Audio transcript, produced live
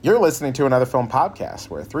You're listening to Another Film Podcast,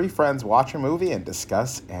 where three friends watch a movie and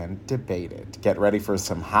discuss and debate it. Get ready for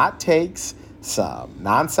some hot takes, some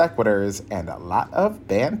non sequiturs, and a lot of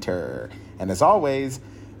banter. And as always,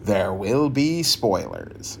 there will be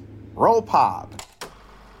spoilers. Roll pop.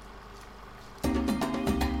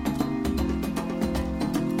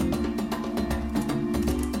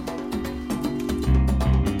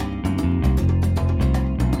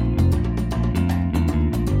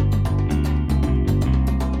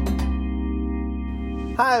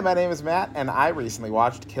 Hi, my name is Matt, and I recently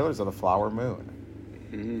watched Killers of the Flower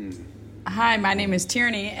Moon. Hi, my name is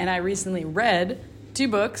Tierney, and I recently read two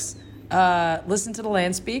books, Listen to the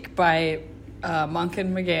Land Speak by Monk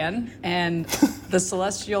and McGann, and The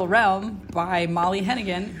Celestial Realm by Molly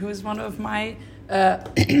Hennigan, who is one of my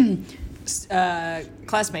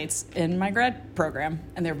classmates in my grad program,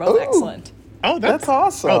 and they're both excellent. Oh, That's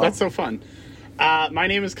awesome. Oh, that's so fun. My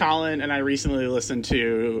name is Collin, and I recently listened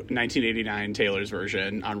to 1989 Taylor's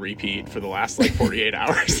version on repeat for the last, 48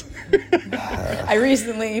 hours. I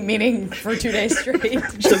recently, meaning for 2 days straight.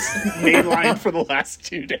 Just mainlined for the last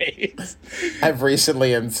 2 days. I've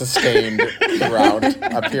recently and sustained throughout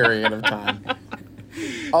a period of time.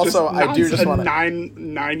 Also, I do just want to...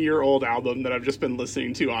 nine-year-old album that I've just been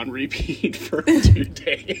listening to on repeat for 2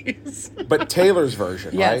 days. But Taylor's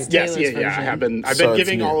version, right? Yes, Taylor's version. I've been So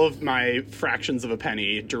giving it's all of my fractions of a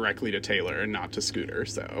penny directly to Taylor and not to Scooter,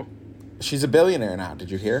 so... She's a billionaire now. Did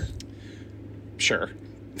you hear? Sure.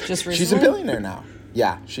 Just recently? She's a billionaire now.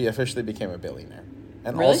 Yeah, she officially became a billionaire.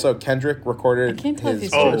 And Really? also, Kendrick recorded I can't tell if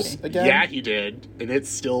his he's verse joking. again. Yeah, he did. And it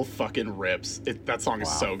still fucking rips. That song is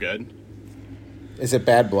so good. Is it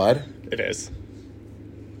Bad Blood? It is.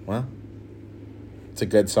 Well, it's a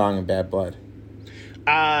good song in Bad Blood.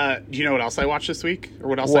 Do you know what else I watched this week? Or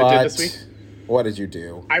what else I did this week? What did you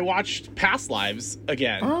do? I watched Past Lives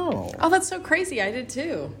again. Oh. Oh, that's so crazy. I did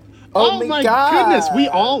too. Oh my God. goodness. We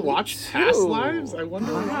all watched Me Past too. Lives? I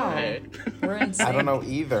wonder why. We're insane. I don't know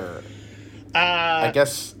either. I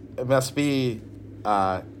guess it must be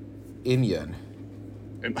Indian.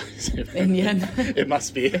 Indian. It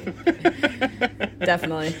must be.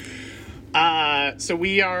 Definitely. So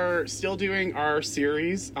we are still doing our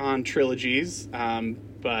series on trilogies,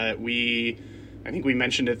 but I think we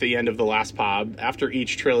mentioned at the end of the last pod, after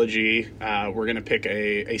each trilogy, we're going to pick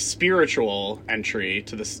a spiritual entry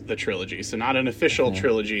to the trilogy. So not an official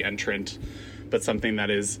trilogy entrant, but something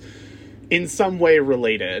that is in some way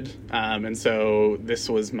related. And so this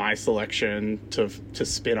was my selection to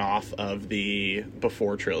spin off of the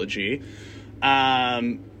Before Trilogy.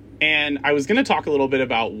 And I was going to talk a little bit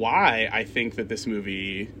about why I think that this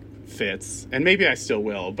movie fits, and maybe I still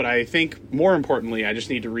will, but I think more importantly, I just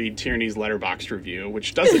need to read Tierney's Letterboxd review,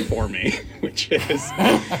 which does it for me, which is,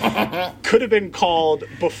 could have been called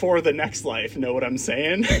Before the Next Life, know what I'm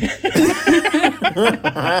saying?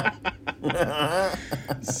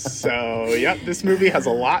 So, yep, this movie has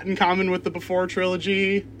a lot in common with the Before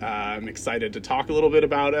Trilogy. I'm excited to talk a little bit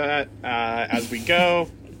about it as we go.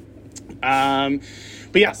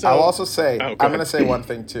 But yeah, so I'll also say, Oh, I'm go going to ahead. say one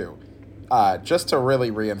thing too. Just to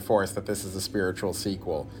really reinforce that this is a spiritual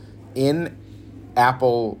sequel. In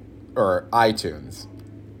Apple or iTunes,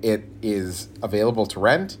 it is available to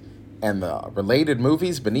rent, and the related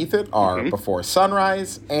movies beneath it are Before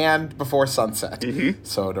Sunrise and Before Sunset.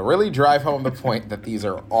 So to really drive home the point that these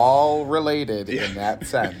are all related in that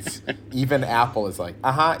sense, even Apple is like,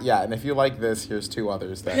 yeah, and if you like this, here's two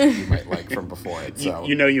others that you might like from before it. So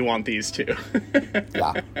you know you want these too.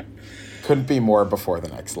 yeah, couldn't be more Before the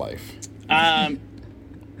Next Life.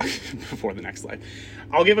 Before the Next Life.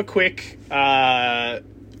 I'll give a quick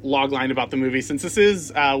log line about the movie, since this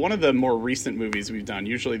is one of the more recent movies we've done.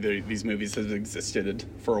 Usually these movies have existed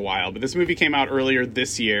for a while, but this movie came out earlier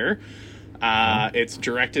this year. It's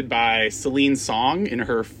directed by Celine Song in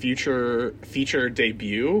her feature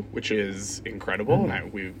debut, which is incredible,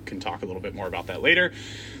 and we can talk a little bit more about that later.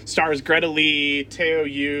 Stars Greta Lee, Teo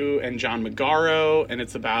Yu, and John Magaro, and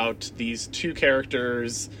it's about these two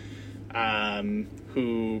characters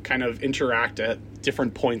who kind of interact at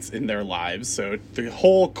different points in their lives. So the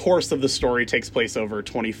whole course of the story takes place over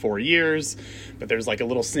 24 years, but there's like a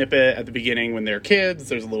little snippet at the beginning when they're kids,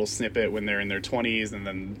 there's a little snippet when they're in their 20s, and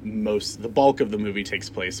then the bulk of the movie takes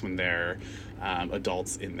place when they're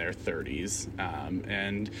adults in their 30s.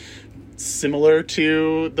 And similar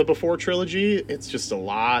to the Before Trilogy, it's just a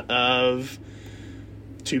lot of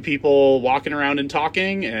two people walking around and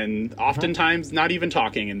talking, and oftentimes not even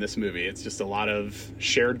talking in this movie. It's just a lot of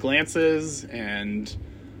shared glances and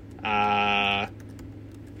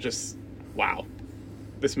just wow.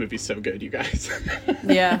 This movie's so good, you guys.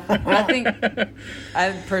 Yeah,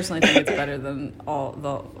 I personally think it's better than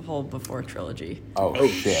the whole Before trilogy. Oh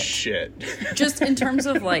shit. Just in terms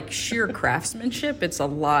of like sheer craftsmanship, it's a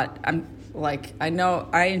lot. I know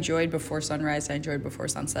I enjoyed Before Sunrise, I enjoyed Before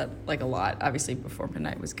Sunset like a lot. Obviously, Before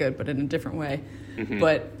Midnight was good, but in a different way. Mm-hmm.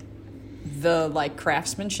 But the like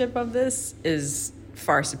craftsmanship of this is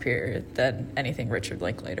far superior than anything Richard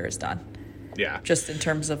Linklater has done. Yeah. Just in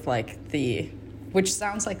terms of like which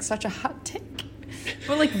sounds like such a hot take,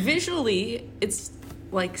 but like visually, it's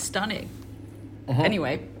like stunning. Mm-hmm.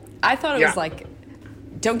 Anyway, I thought it was like,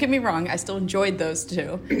 don't get me wrong, I still enjoyed those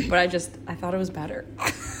two, but I thought it was better.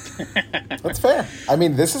 That's fair. I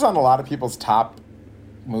mean, this is on a lot of people's top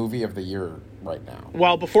movie of the year right now.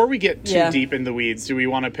 Well, before we get too deep in the weeds, do we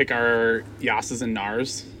want to pick our Yasses and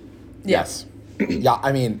Nars? Yes. Yeah,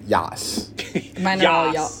 I mean, Yas. Mine are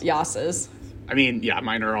all Yasses. I mean, yeah,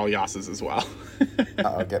 mine are all Yasses as well.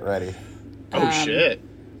 Uh-oh, get ready. Shit.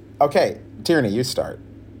 Okay, Tierney, you start.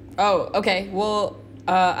 Oh, okay. Well,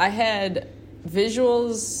 I had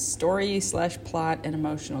visuals, story / plot, and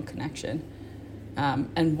emotional connection.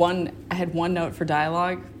 And I had one note for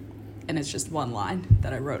dialogue, and it's just one line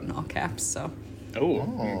that I wrote in all caps. So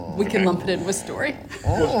we can lump it in with story.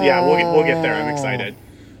 We'll get there. I'm excited.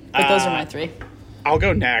 But those are my three. I'll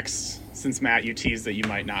go next, since Matt, you teased that you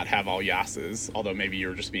might not have all Yasses, although maybe you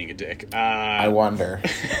were just being a dick. I wonder.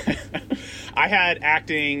 I had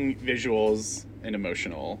acting, visuals, and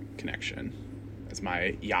emotional connection as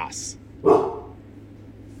my Yas.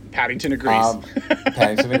 Paddington agrees.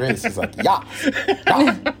 Paddington agrees. He's like, Yas.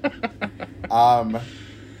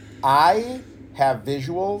 I have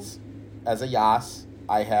visuals as a Yas.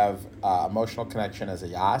 I have emotional connection as a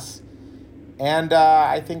Yas. And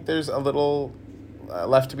I think there's a little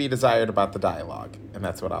left to be desired about the dialogue, and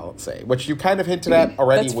that's what I'll say. Which you kind of hinted at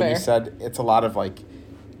already when you said it's a lot of like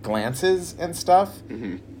glances and stuff.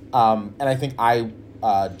 Mm-hmm. And I think I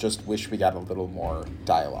just wish we got a little more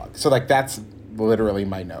dialogue. So like that's literally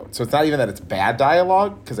my note. So it's not even that it's bad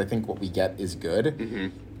dialogue, because I think what we get is good. Mm-hmm.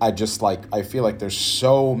 I feel like there's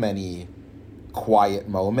so many quiet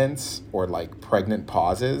moments or like pregnant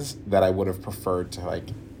pauses that I would have preferred to like,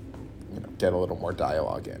 get a little more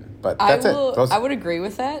dialogue in. But that's it. I would agree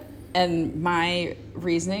with that. And my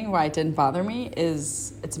reasoning why it didn't bother me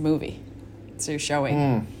is it's a movie. It's your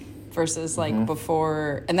showing. Versus like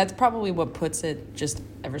Before, and that's probably what puts it just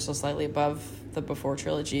ever so slightly above the Before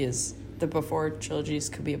trilogy is the Before trilogies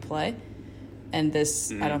could be a play. And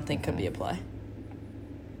this, I don't think could be a play.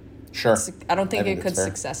 Sure. I don't think it could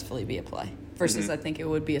successfully be a play. Versus I think it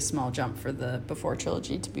would be a small jump for the Before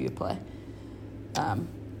trilogy to be a play.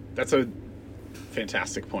 That's a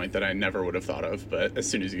fantastic point that I never would have thought of, but as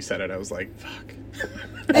soon as you said it, I was like, fuck.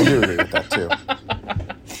 I do agree with that, too.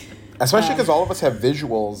 Especially because all of us have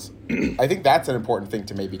visuals. I think that's an important thing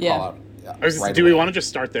to maybe call out. Do we want to just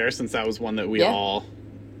start there, since that was one that we all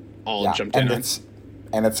jumped in on?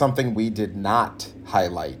 And it's something we did not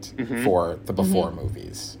highlight for the Before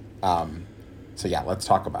movies. So yeah, let's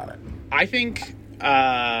talk about it. I think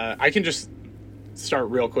I can just start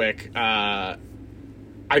real quick.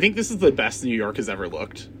 I think this is the best New York has ever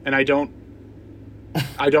looked, and I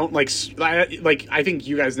think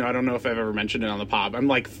you guys know, I don't know if I've ever mentioned it on the pod. I'm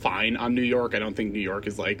like fine on New York. I don't think New York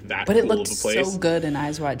is like that cool of a place. But it looked so good in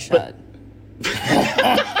Eyes Wide Shut.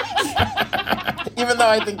 Even though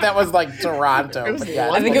I think that was like Toronto.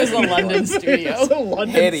 I think it was a London studio. It's a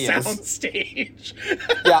London soundstage.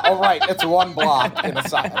 Yeah, right. It's one block in a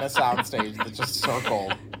soundstage that's just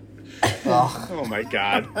circled. Oh my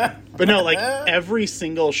god. But no, like every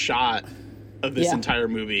single shot of this entire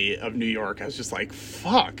movie of New York, I was just like,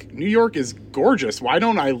 fuck, New York is gorgeous. Why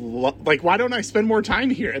don't I spend more time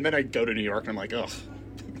here? And then I go to New York and I'm like, ugh,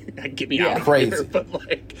 get me out of here. But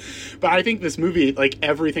I think this movie, like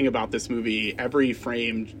everything about this movie, every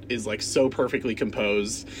frame is like so perfectly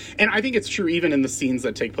composed. And I think it's true even in the scenes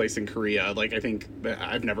that take place in Korea. Like I think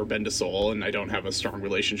I've never been to Seoul, and I don't have a strong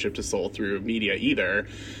relationship to Seoul through media either.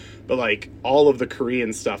 But like all of the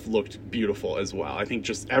Korean stuff looked beautiful as well. I think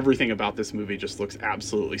just everything about this movie just looks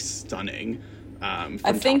absolutely stunning from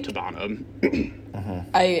top to bottom.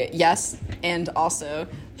 Yes, and also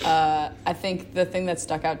I think the thing that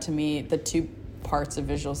stuck out to me, the two parts of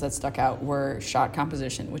visuals that stuck out were shot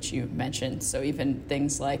composition, which you mentioned. So even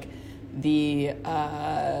things like the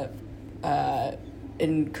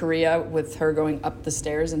in Korea with her going up the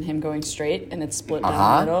stairs and him going straight, and it's split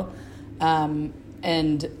down the middle.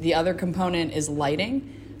 And the other component is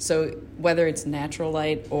lighting. So whether it's natural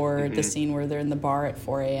light or the scene where they're in the bar at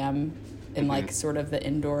 4 a.m. and like sort of the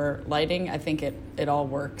indoor lighting, I think it all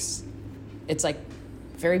works. It's like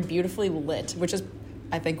very beautifully lit, which is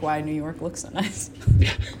I think why New York looks so nice.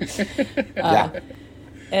 Yeah.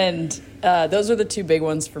 And those are the two big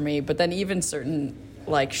ones for me. But then even certain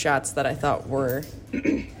like shots that I thought were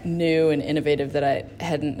new and innovative that I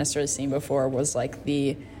hadn't necessarily seen before was like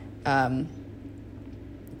the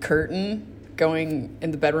curtain going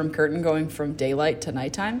in the bedroom, curtain going from daylight to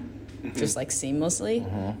nighttime, just like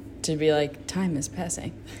seamlessly, to be like time is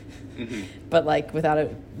passing, but like without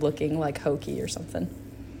it looking like hokey or something.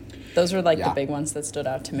 Those were like the big ones that stood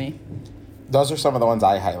out to me. Those are some of the ones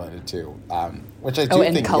I highlighted too, which I do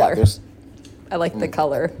and think. color. Yeah, there's. I like the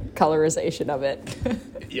colorization of it.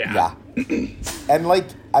 Yeah. And like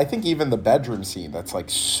I think even the bedroom scene that's like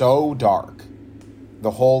so dark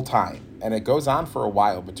the whole time, and it goes on for a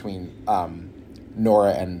while between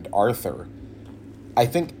Nora and Arthur, I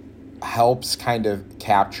think helps kind of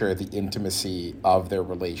capture the intimacy of their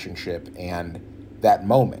relationship and that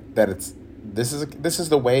moment that this is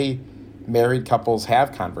the way married couples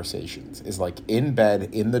have conversations, is like in bed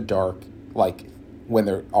in the dark, like when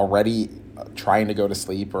they're already trying to go to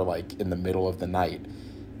sleep or like in the middle of the night.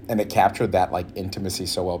 And it captured that like intimacy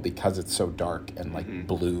so well because it's so dark and like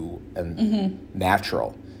blue and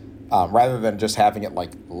natural, rather than just having it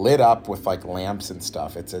like lit up with like lamps and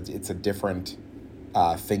stuff. It's a different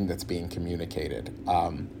thing that's being communicated.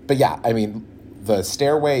 But yeah, I mean, the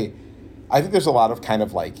stairway, I think there's a lot of kind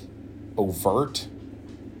of like overt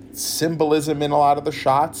symbolism in a lot of the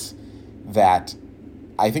shots that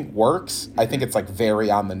I think works. I think it's like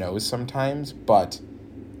very on the nose sometimes, but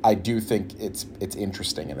I do think it's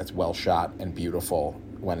interesting and it's well shot and beautiful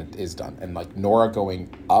when it is done. And like Nora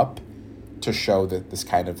going up to show that this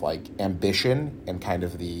kind of like ambition and kind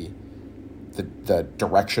of the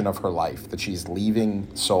direction of her life, that she's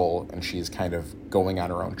leaving Seoul and she's kind of going on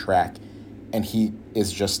her own track, and he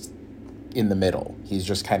is just in the middle. He's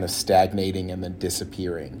just kind of stagnating and then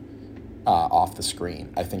disappearing off the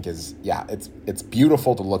screen. I think it's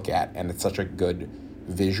beautiful to look at, and it's such a good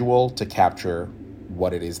visual to capture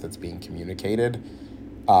what it is that's being communicated.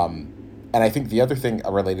 And I think the other thing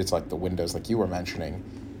related to like the windows, like you were mentioning,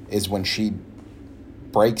 is when she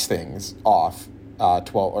breaks things off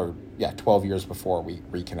 12 years before we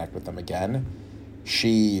reconnect with them again,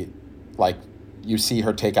 she, like, you see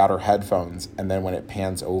her take out her headphones, and then when it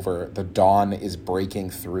pans over, the dawn is breaking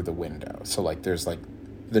through the window. So like there's like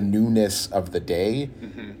the newness of the day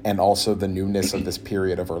and also the newness of this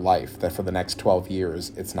period of her life, that for the next 12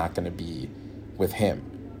 years it's not going to be with him.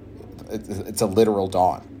 It's a literal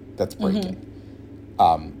dawn that's breaking,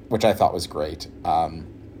 which I thought was great. I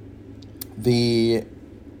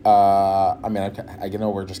know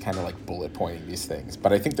we're just kind of like bullet pointing these things,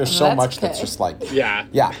 but I think there's so much that's just like,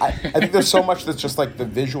 I think there's so much that's just like the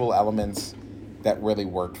visual elements that really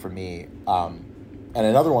worked for me. And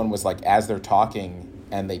another one was like, as they're talking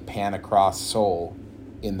and they pan across Seoul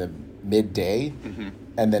in the midday,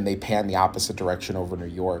 and then they pan the opposite direction over New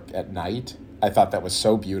York at night. I thought that was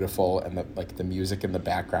so beautiful, and the music in the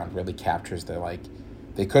background really captures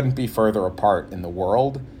they couldn't be further apart in the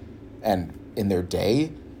world and in their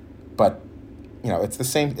day, but it's the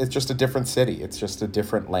same. It's just a different city. It's just a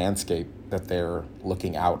different landscape that they're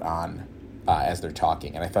looking out on as they're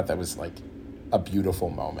talking, and I thought that was like a beautiful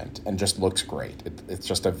moment and just looks great. It's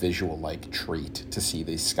just a visual like treat to see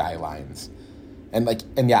these skylines, and I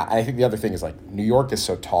think the other thing is like New York is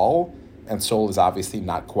so tall. And Seoul is obviously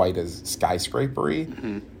not quite as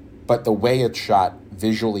skyscrapery, but the way it's shot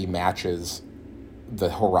visually matches the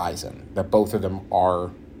horizon, that both of them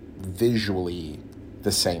are visually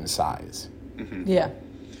the same size. Yeah.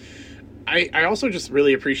 I also just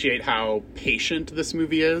really appreciate how patient this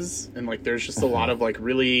movie is. And like there's just a lot of like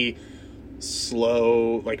really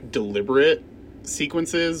slow, like deliberate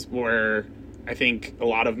sequences where I think a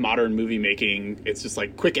lot of modern movie making, it's just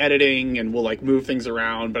like quick editing and we'll like move things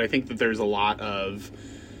around. But I think that there's a lot of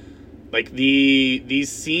like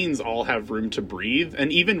these scenes all have room to breathe.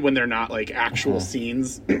 And even when they're not like actual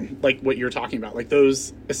scenes, like what you're talking about, like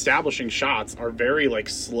those establishing shots are very like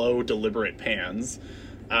slow, deliberate pans.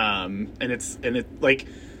 And it like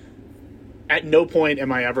at no point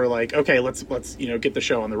am I ever like, okay, let's get the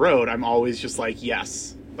show on the road. I'm always just like,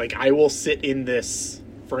 yes, like I will sit in this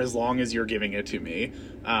for as long as you're giving it to me.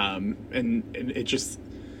 And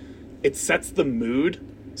it sets the mood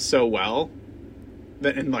so well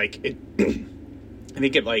that, and like it, I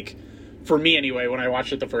think it like, for me anyway, when I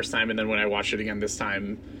watched it the first time and then when I watched it again this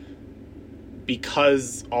time,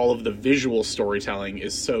 because all of the visual storytelling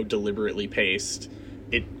is so deliberately paced,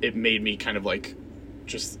 it made me kind of like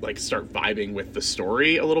just like start vibing with the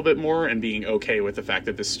story a little bit more and being okay with the fact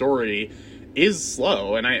that this story is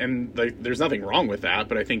slow, and like there's nothing wrong with that,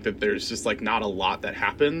 but I think that there's just like not a lot that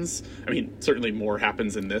happens. I mean, certainly more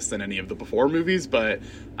happens in this than any of the before movies, but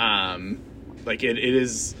like it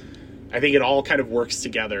is, I think it all kind of works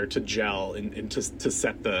together to gel and to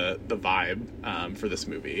set the vibe for this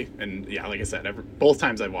movie. And yeah, like I said, both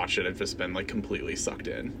times I've watched it, I've just been like completely sucked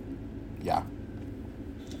in. Yeah.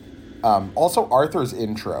 Also, Arthur's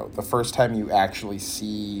intro, the first time you actually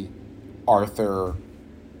see Arthur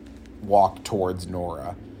walk towards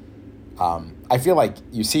Nora, I feel like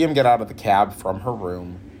you see him get out of the cab from her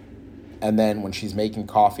room, and then when she's making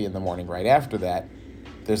coffee in the morning right after that,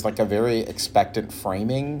 there's like a very expectant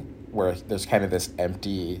framing where there's kind of this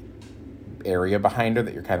empty area behind her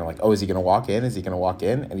that you're kind of like, oh, is he going to walk in? Is he going to walk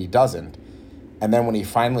in? And he doesn't. And then when he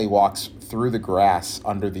finally walks through the grass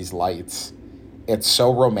under these lights, it's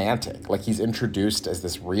so romantic. Like he's introduced as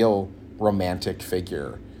this real romantic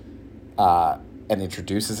figure, and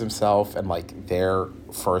introduces himself, and like their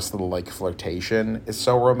first little like flirtation is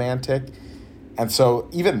so romantic. And so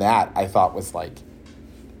even that I thought was like,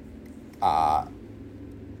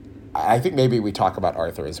 I think maybe we talk about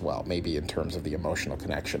Arthur as well, maybe in terms of the emotional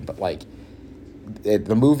connection, but like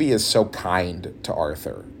the movie is so kind to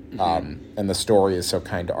Arthur. And the story is so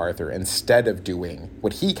kind to Arthur, instead of doing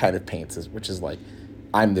what he kind of paints as, which is like,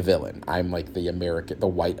 I'm the villain. I'm like the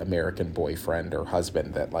white American boyfriend or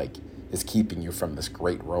husband that like is keeping you from this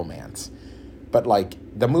great romance. But like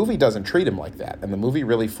the movie doesn't treat him like that. And the movie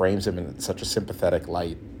really frames him in such a sympathetic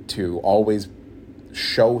light to always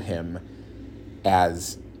show him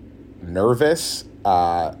as nervous,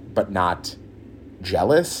 but not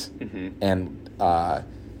jealous, and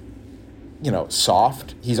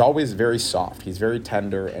soft. He's always very soft. He's very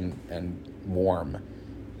tender and warm,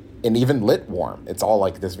 and even lit warm. It's all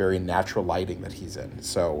like this very natural lighting that he's in.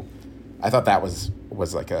 So I thought that was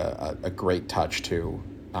like a great touch too.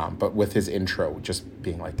 But with his intro just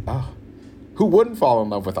being like, oh, who wouldn't fall in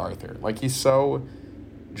love with Arthur? Like he's so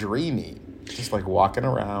dreamy, just like walking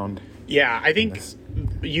around. Yeah, I think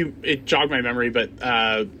it jogged my memory, but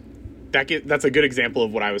that's a good example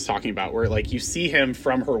of what I was talking about, where like you see him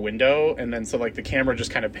from her window, and then so like the camera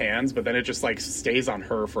just kind of pans, but then it just like stays on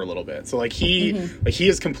her for a little bit. So like he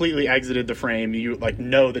has completely exited the frame. You like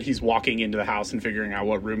know that he's walking into the house and figuring out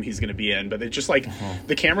what room he's going to be in, but it just like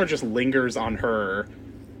the camera just lingers on her,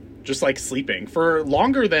 just like sleeping for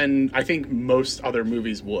longer than I think most other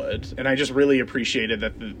movies would. And I just really appreciated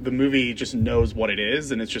that the movie just knows what it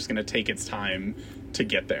is, and it's just going to take its time to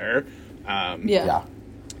get there. Yeah.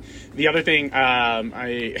 The other thing,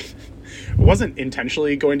 I wasn't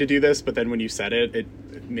intentionally going to do this, but then when you said it,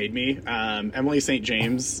 it made me. Emily St.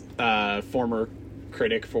 James, former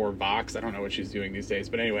critic for Vox, I don't know what she's doing these days,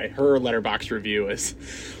 but anyway, her Letterboxd review is,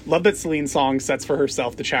 love that Celine's song sets for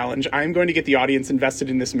herself the challenge, I'm going to get the audience invested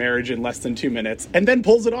in this marriage in less than 2 minutes, and then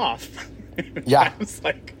pulls it off. Yeah. I was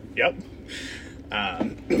like, yep.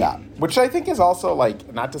 Yeah, which I think is also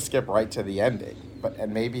like, not to skip right to the ending,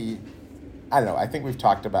 and maybe, I don't know, I think we've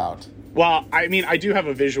talked about... Well, I mean, I do have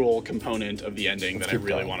a visual component of the ending that I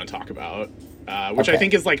really want to talk about, which I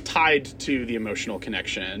think is like tied to the emotional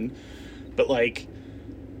connection. But like,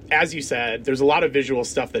 as you said, there's a lot of visual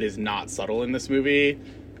stuff that is not subtle in this movie.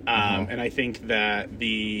 And I think that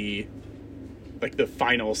the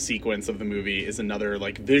final sequence of the movie is another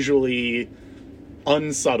like visually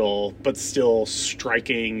unsubtle, but still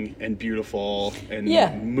striking and beautiful and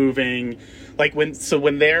moving. Like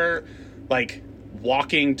when they're like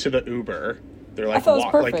walking to the Uber, they're like, I thought it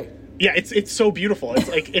was perfect. Like, yeah, it's so beautiful. It's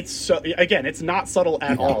like, it's so, again, it's not subtle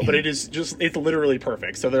at all, but it's literally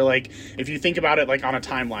perfect. So they're like, if you think about it like on a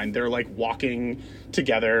timeline, they're like walking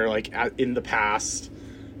together like in the past,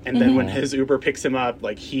 and then when his Uber picks him up,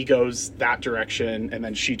 like he goes that direction, and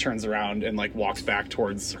then she turns around and like walks back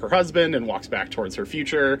towards her husband and walks back towards her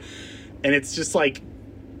future, and it's just like,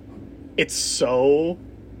 it's so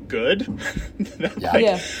good.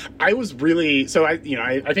 I was really, so I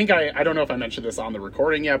think I don't know if I mentioned this on the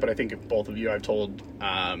recording yet, but I think both of you I've told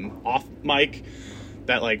off mic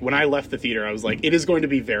that like when I left the theater, I was like, it is going to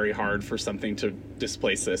be very hard for something to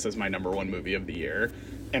displace this as my number one movie of the year.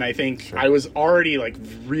 And I think I was already like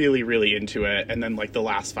really, really into it, and then like the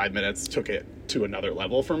last 5 minutes took it to another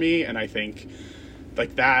level for me. And I think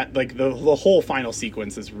like that, like the whole final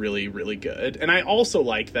sequence is really, really good. And I also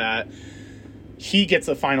like that he gets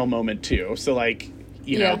a final moment too. So like,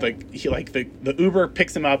 you know, the Uber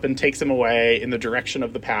picks him up and takes him away in the direction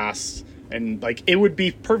of the past. And like, it would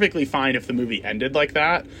be perfectly fine if the movie ended like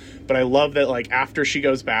that. But I love that like after she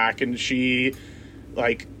goes back and she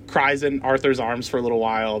like cries in Arthur's arms for a little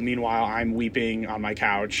while. Meanwhile, I'm weeping on my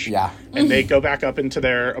couch. Yeah. And they go back up into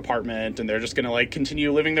their apartment, and they're just going to, like,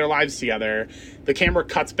 continue living their lives together. The camera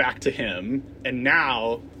cuts back to him, and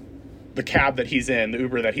now the cab that he's in, the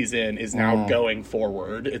Uber that he's in, is now going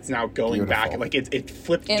forward. It's now going back. Like, it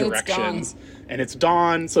flipped and directions. And it's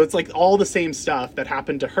dawn. So it's, like, all the same stuff that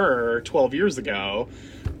happened to her 12 years ago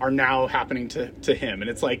are now happening to him. And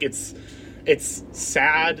it's, like, it's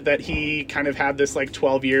sad that he kind of had this, like,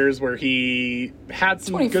 12 years where he had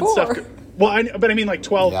some 24. good stuff. Well, but I mean, like,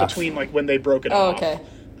 12 between, like, when they broke it off. Okay.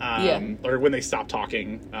 Or when they stopped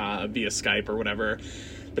talking via Skype or whatever.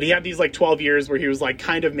 But he had these, like, 12 years where he was, like,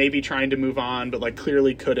 kind of maybe trying to move on, but, like,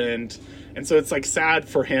 clearly couldn't. And so it's, like, sad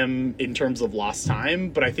for him in terms of lost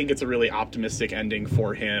time, but I think it's a really optimistic ending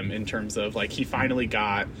for him in terms of, like, he finally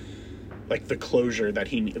got, like, the closure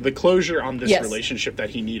on this relationship that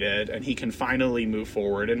he needed, and he can finally move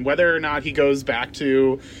forward. And whether or not he goes back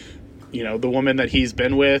to, you know, the woman that he's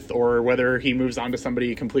been with, or whether he moves on to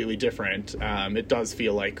somebody completely different, it does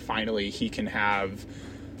feel like finally he can have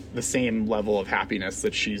the same level of happiness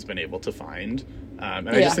that she's been able to find. And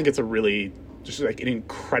I just think it's a really, just like an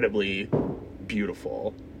incredibly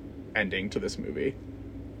beautiful ending to this movie.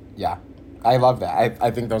 Yeah, I love that.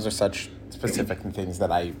 I think those are such specific things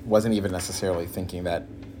that I wasn't even necessarily thinking that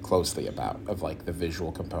closely about, of, like, the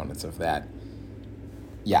visual components of that.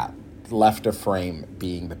 Yeah, left of frame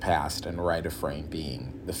being the past and right of frame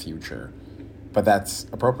being the future. But that's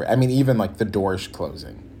appropriate. I mean, even, like, the doors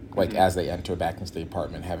closing. Like, as they enter back into the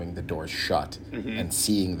apartment, having the doors shut and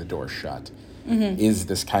seeing the doors shut is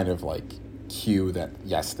this kind of, like, cue that,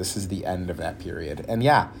 yes, this is the end of that period. And,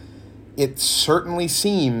 yeah, it certainly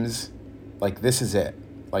seems like this is it.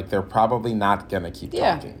 Like, they're probably not going to keep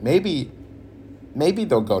talking. Maybe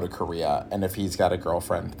they'll go to Korea, and if he's got a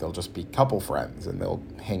girlfriend, they'll just be couple friends, and they'll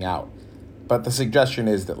hang out. But the suggestion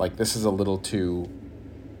is that, like, this is a little too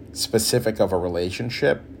specific of a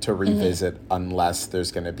relationship to revisit unless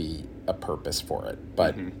there's going to be a purpose for it.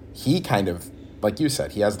 But he kind of, like you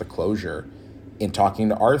said, he has the closure in talking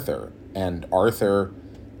to Arthur, and Arthur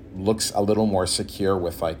looks a little more secure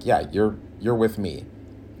with, like, yeah, you're with me.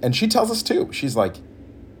 And she tells us too. She's like,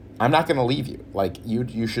 I'm not going to leave you. Like,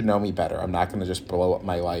 you should know me better. I'm not going to just blow up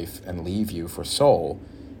my life and leave you for Soul.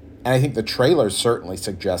 And I think the trailer certainly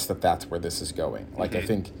suggests that that's where this is going. Like, I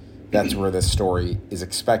think that's where this story is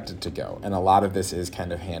expected to go. And a lot of this is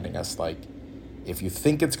kind of handing us, like, if you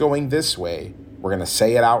think it's going this way, we're going to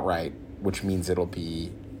say it outright, which means it'll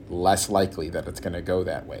be less likely that it's going to go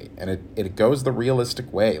that way. And it goes the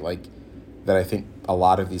realistic way, like, that I think a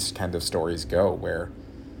lot of these kind of stories go, where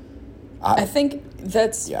I think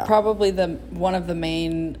that's probably one of the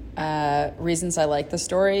main reasons I like the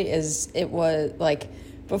story is it was, like,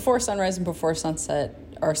 Before Sunrise and Before Sunset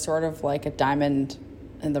are sort of like a diamond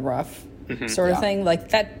in the rough sort of thing. Like,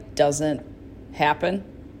 that doesn't happen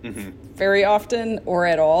very often or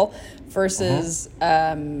at all, versus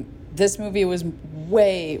this movie was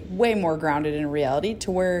way more grounded in reality,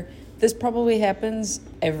 to where this probably happens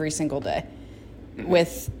every single day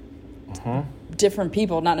with different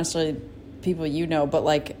people, not necessarily people you know, but,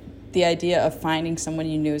 like, the idea of finding someone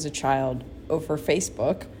you knew as a child over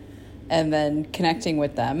Facebook and then connecting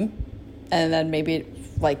with them, and then maybe,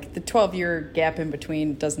 like, the 12-year gap in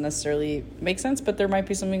between doesn't necessarily make sense, but there might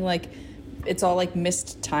be something like it's all, like,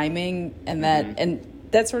 missed timing, and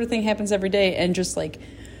that sort of thing happens every day. And just, like,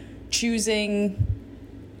 choosing,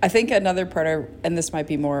 I think another part and this might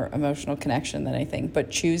be more emotional connection than anything, but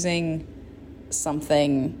choosing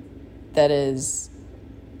something that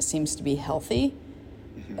seems to be healthy,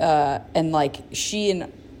 and, like, she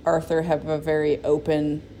and Arthur have a very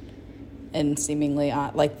open and seemingly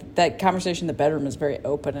like, that conversation in the bedroom is very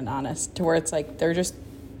open and honest, to where it's like they're just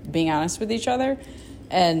being honest with each other.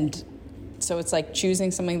 And so it's like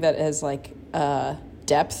choosing something that has, like,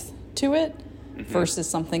 depth to it versus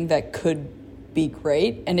something that could be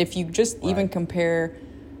great. And if you just even compare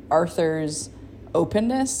Arthur's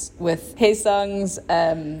openness with Hae-sung's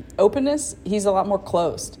openness, he's a lot more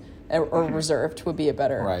closed, or reserved would be a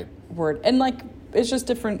better word. And, like, it's just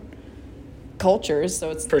different cultures,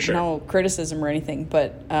 so it's no criticism or anything,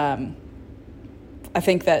 but I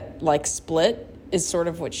think that, like, Split is sort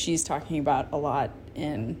of what she's talking about a lot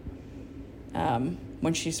in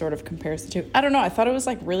when she sort of compares the two. I don't know, I thought it was,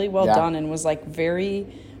 like, really well done and was, like, very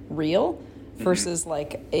real versus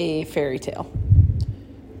like a fairy tale.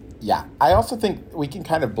 Yeah, I also think we can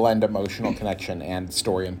kind of blend emotional connection and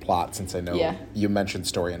story and plot, since I know you mentioned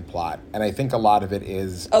story and plot. And I think a lot of it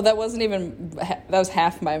is... Oh, that wasn't even... That was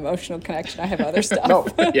half my emotional connection. I have other stuff. No,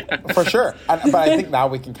 for sure. But I think now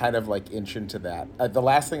we can kind of like inch into that. The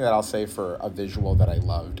last thing that I'll say for a visual that I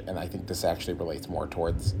loved, and I think this actually relates more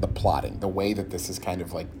towards the plotting, the way that this is kind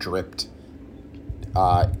of like dripped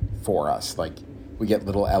for us. Like, we get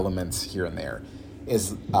little elements here and there.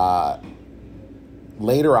 Is...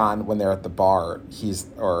 later on, when they're at the bar,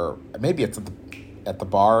 or maybe it's at the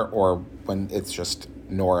bar, or when it's just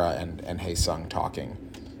Nora and Hae-sung talking,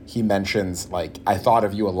 he mentions, like, I thought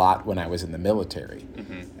of you a lot when I was in the military.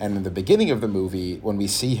 Mm-hmm. And in the beginning of the movie, when we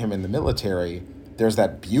see him in the military, there's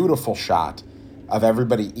that beautiful shot of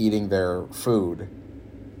everybody eating their food,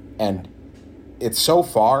 and it's so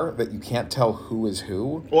far that you can't tell who is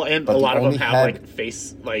who. Well, and a lot of them have like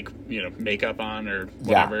face, like, you know, makeup on or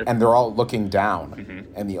whatever. Yeah, and they're all looking down.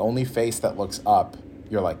 Mm-hmm. And the only face that looks up,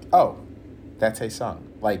 you're like, oh, that's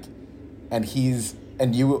Hae-sung. Like, and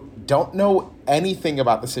you don't know anything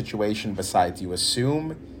about the situation besides you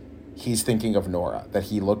assume he's thinking of Nora, that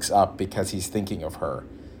he looks up because he's thinking of her.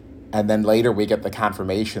 And then later we get the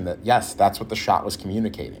confirmation that, yes, that's what the shot was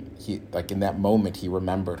communicating. He, like, in that moment, he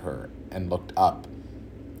remembered her and looked up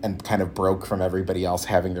and kind of broke from everybody else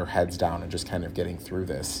having their heads down and just kind of getting through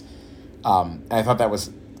this. And I thought that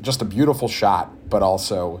was just a beautiful shot, but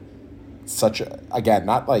also again,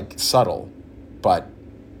 not like subtle, but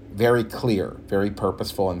very clear, very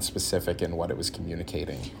purposeful and specific in what it was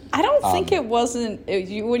communicating. I don't think it wasn't...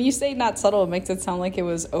 when you say not subtle, it makes it sound like it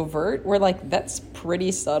was overt. We're like, that's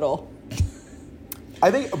pretty subtle.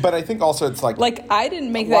 I think also it's like... Like, I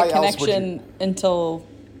didn't make that connection until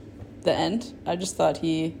the end. I just thought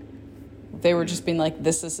they were just being like,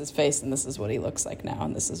 this is his face and this is what he looks like now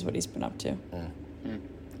and this is what he's been up to.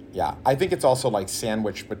 Yeah, I think it's also like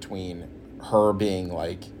sandwiched between her being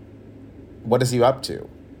like, what is he up to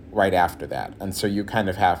right after that? And so you kind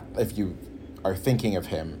of have, if you are thinking of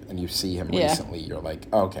him and you see him recently, you're like,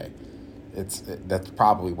 oh, okay, that's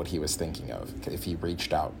probably what he was thinking of if he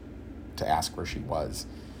reached out to ask where she was.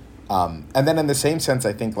 And then in the same sense,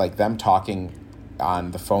 I think like them talking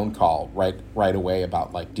on the phone call right away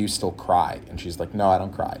about like, do you still cry? And she's like, no, I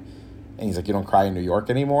don't cry. And he's like, you don't cry in New York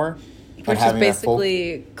anymore? Which is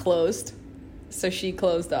basically closed. So she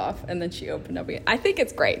closed off and then she opened up again. I think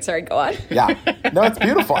it's great. Sorry, go on. Yeah. No, it's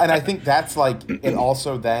beautiful. And I think that's like, it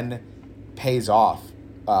also then pays off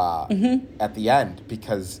at the end,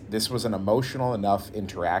 because this was an emotional enough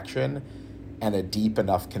interaction and a deep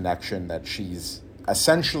enough connection that she's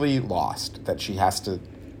essentially lost, that she has to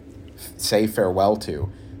say farewell to,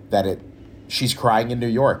 that she's crying in New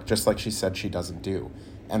York, just like she said she doesn't do.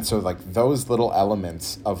 And so like those little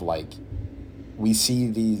elements of like, we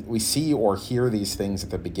see or hear these things at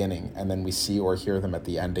the beginning, and then we see or hear them at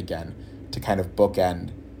the end again to kind of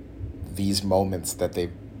bookend these moments that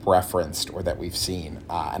they've referenced or that we've seen.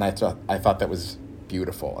 And I thought that was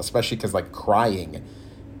beautiful, especially because like crying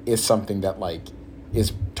is something that like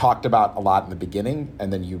is talked about a lot in the beginning,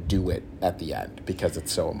 and then you do it at the end because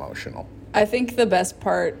it's so emotional. I think the best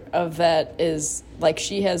part of that is like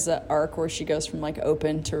she has an arc where she goes from like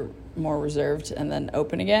open to more reserved and then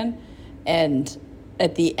open again. And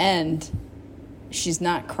at the end, she's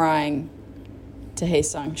not crying to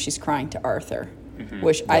Hae-sung, she's crying to Arthur,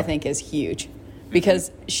 which I think is huge.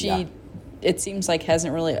 Because she, it seems like,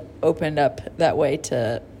 hasn't really opened up that way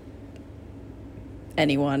to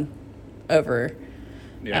anyone over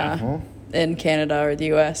in Canada or the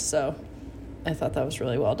U.S., so I thought that was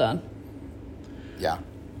really well done. Yeah.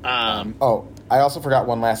 I also forgot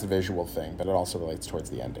one last visual thing, but it also relates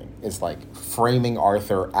towards the ending, is like framing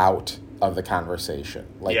Arthur out of the conversation.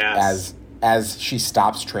 Like as she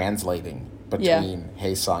stops translating between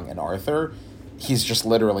Hae-sung and Arthur, he's just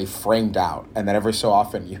literally framed out. And then every so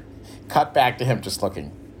often you cut back to him just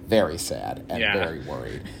looking very sad and very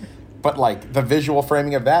worried. But like the visual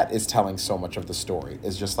framing of that is telling so much of the story.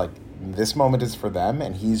 Is just like, this moment is for them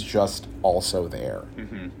and he's just also there.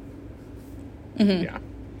 Yeah.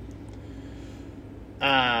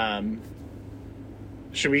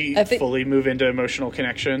 Should we fully move into emotional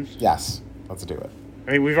connection? Yes, let's do it.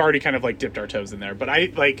 I mean, we've already kind of like dipped our toes in there, but I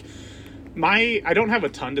don't have a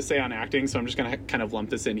ton to say on acting, so I'm just gonna kind of lump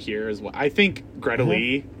this in here as well. I think Greta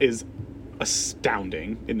Lee is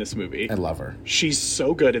astounding in this movie. I love her. She's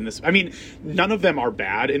so good in this. I mean, none of them are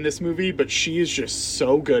bad in this movie, but she is just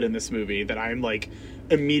so good in this movie that I'm like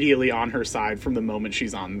immediately on her side from the moment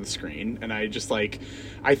she's on the screen. And I just like,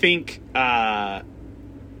 I think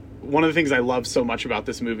one of the things I love so much about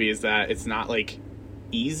this movie is that it's not like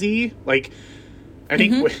easy. Like, I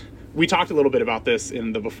think we talked a little bit about this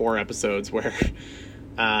in the Before episodes where,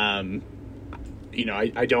 you know,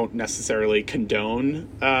 I don't necessarily condone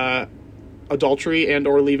adultery and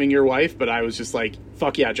or leaving your wife, but I was just like,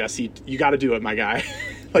 fuck yeah, Jesse, you got to do it, my guy.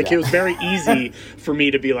 Like, it was very easy for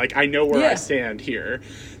me to be like, I know where I stand here.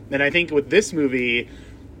 And I think with this movie,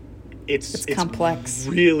 it's complex,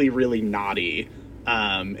 really, really naughty.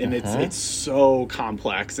 And it's so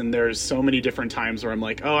complex, and there's so many different times where I'm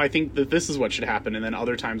like, oh, I think that this is what should happen, and then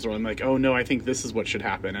other times where I'm like, oh no, I think this is what should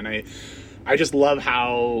happen. And I just love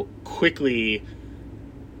how quickly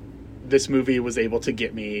this movie was able to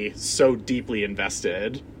get me so deeply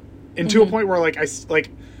invested, and to a point where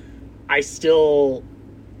I saw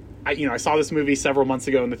this movie several months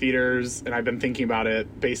ago in the theaters, and I've been thinking about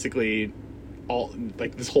it basically all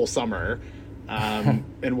like this whole summer.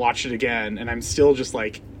 And watch it again, and I'm still just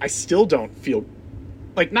like, I still don't feel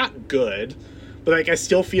like, not good, but like I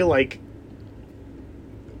still feel like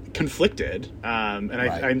conflicted, and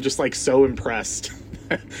I'm just like so impressed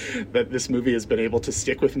that this movie has been able to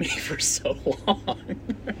stick with me for so long.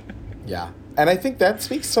 Yeah, and I think that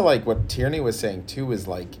speaks to like what Tierney was saying too, is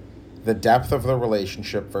like the depth of the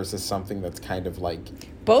relationship versus something that's kind of like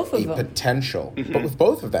both of them potential, but with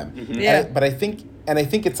both of them. Yeah, but I think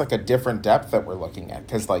it's like a different depth that we're looking at,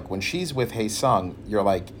 because like when she's with Hae Sung, you're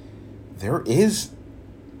like, there is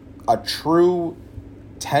a true,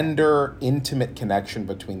 tender, intimate connection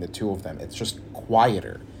between the two of them. It's just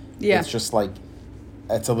quieter. Yeah, it's just like,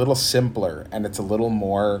 it's a little simpler, and it's a little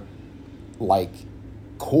more like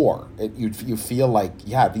core. You feel like,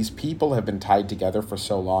 yeah, these people have been tied together for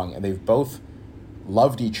so long, and they've both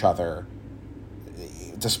loved each other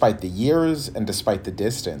despite the years and despite the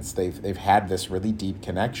distance. They've had this really deep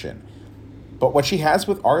connection. But what she has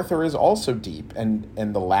with Arthur is also deep, and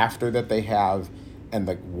the laughter that they have and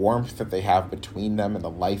the warmth that they have between them and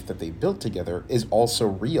the life that they built together is also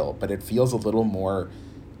real, but it feels a little more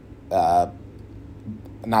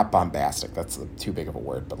not bombastic, that's too big of a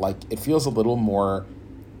word, but like it feels a little more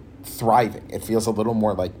thriving. It feels a little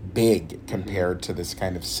more like big compared to this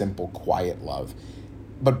kind of simple, quiet love.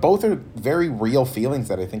 But both are very real feelings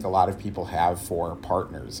that I think a lot of people have for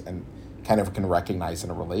partners and kind of can recognize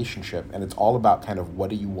in a relationship. And it's all about kind of,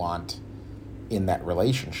 what do you want in that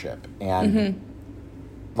relationship? And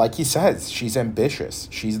like he says, she's ambitious.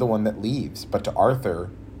 She's the one that leaves. But to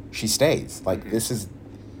Arthur, she stays. Like, this is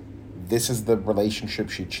the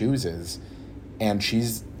relationship she chooses. And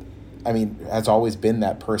she's, I mean, has always been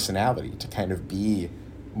that personality to kind of be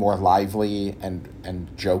more lively and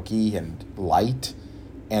jokey and light.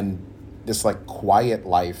 And this like quiet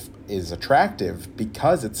life is attractive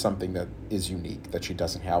because it's something that is unique that she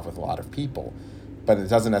doesn't have with a lot of people. But it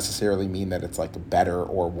doesn't necessarily mean that it's like better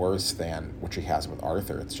or worse than what she has with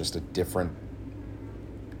Arthur. It's just a different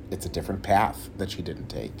path that she didn't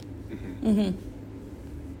take.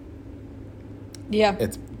 Yeah.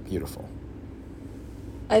 It's beautiful.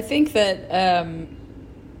 I think that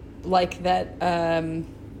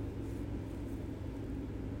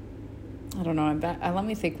I don't know. Let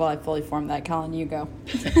me think while I fully form that. Collin, you go.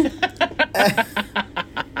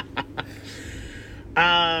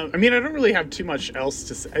 I mean, I don't really have too much else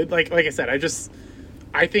to say. Like I said,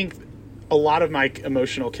 I think a lot of my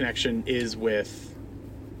emotional connection is with,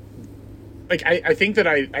 like, I think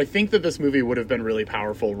that this movie would have been really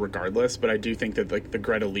powerful regardless, but I do think that like the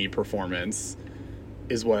Greta Lee performance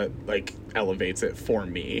is what like elevates it for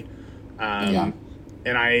me. And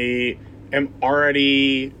I am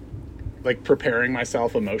already like preparing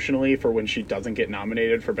myself emotionally for when she doesn't get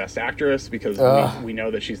nominated for Best Actress, because we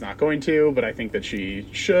know that she's not going to, but I think that she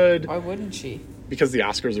should. Why wouldn't she? Because the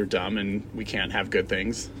Oscars are dumb and we can't have good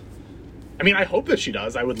things. I mean, I hope that she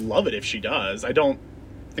does. I would love it if she does. I don't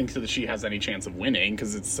think that she has any chance of winning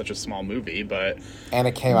because it's such a small movie, but... And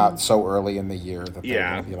it came out so early in the year that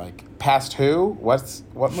they're going to be like, past who? What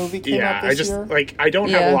movie came out this year? Like, I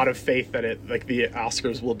don't have a lot of faith that the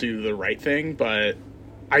Oscars will do the right thing, but...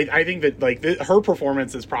 I think that like her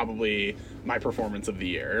performance is probably my performance of the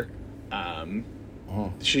year. Every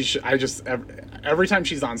time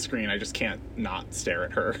she's on screen, I just can't not stare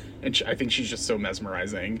at her, and I think she's just so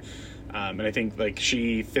mesmerizing. And I think like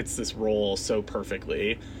she fits this role so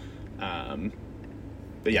perfectly. But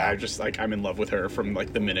yeah, I just like, I'm in love with her from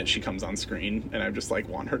like the minute she comes on screen, and I just like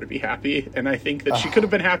want her to be happy. And I think that she could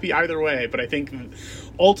have been happy either way, but I think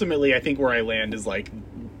ultimately, I think where I land is like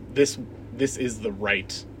this is the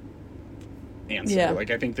right answer. Yeah. Like,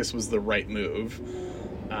 I think this was the right move.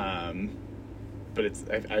 But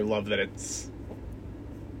I love that it's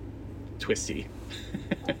twisty.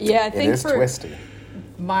 Yeah, I think it is twisty.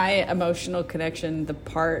 My emotional connection, the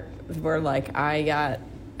part where like I got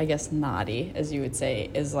I guess, naughty, as you would say,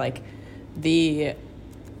 is like the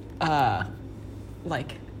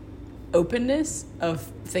like openness of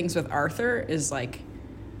things with Arthur is like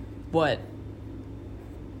what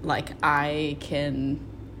like I can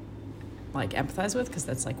like empathize with, because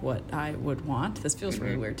that's like what I would want. This feels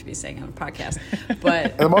really weird to be saying on a podcast,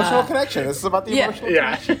 but an emotional connection. This is about the emotional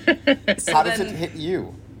connection. So How does it hit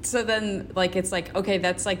you? So then, like, it's like, okay,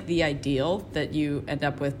 that's like the ideal that you end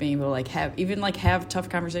up with, being able to like have tough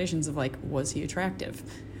conversations of like, was he attractive?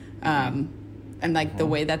 And like the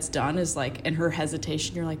way that's done is like, and her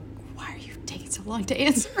hesitation, you're like, why are you taking so long to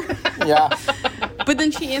answer? Yeah. But then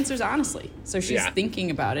she answers honestly, so she's thinking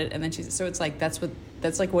about it, and then so it's like that's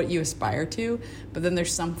like what you aspire to. But then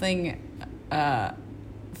there's something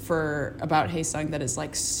about Hae-sung that is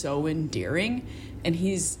like so endearing, and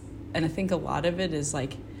I think a lot of it is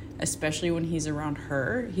like, especially when he's around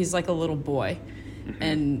her, he's like a little boy,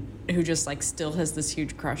 and who just like still has this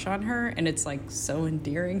huge crush on her, and it's like so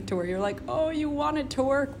endearing to where you're like, oh, you want it to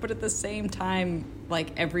work, but at the same time,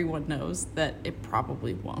 like everyone knows that it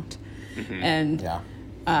probably won't. And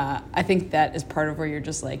I think that is part of where you're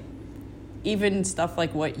just like, even stuff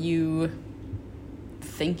like what you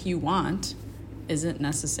think you want isn't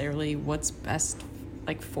necessarily what's best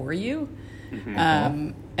like for you.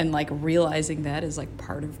 And like realizing that is like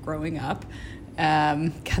part of growing up.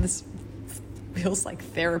 God, this feels like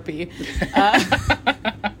therapy.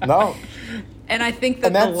 No. And I think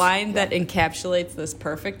that the line that encapsulates this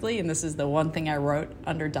perfectly, and this is the one thing I wrote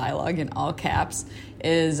under dialogue in all caps,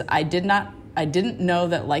 is I didn't know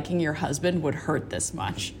that liking your husband would hurt this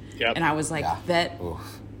much. Yep. And I was like, that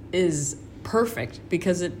is perfect,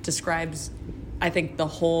 because it describes, I think, the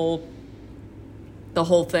whole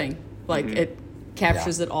thing. Like it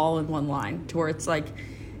captures it all in one line, to where it's like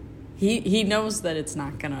he knows that it's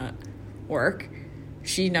not gonna work.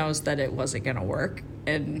 She knows that it wasn't gonna work,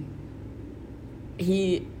 and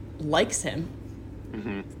he likes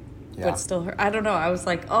him. But still, I don't know. I was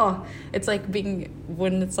like, oh, it's like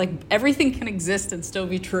when it's like everything can exist and still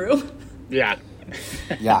be true. Yeah.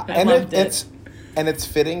 Yeah, and it's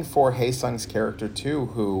fitting for Hae-sung's character too,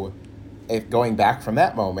 who, if going back from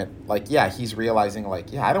that moment, like, he's realizing,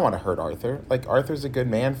 like, I don't want to hurt Arthur. Like, Arthur's a good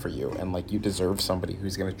man for you, and like, you deserve somebody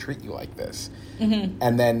who's going to treat you like this.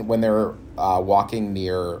 And then when they're walking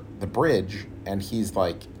near the bridge, and he's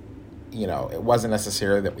like, you know, it wasn't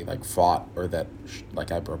necessarily that we like fought, or that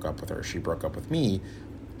like I broke up with her, she broke up with me.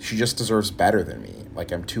 She just deserves better than me.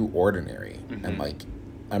 Like, I'm too ordinary, and like,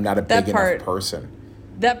 I'm not a big enough person.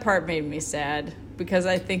 That part made me sad, because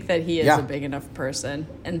I think that he is a big enough person,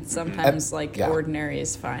 and sometimes ordinary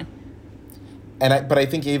is fine. But I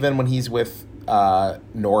think even when he's with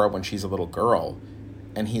Nora when she's a little girl,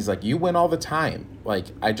 and he's like, you win all the time. Like,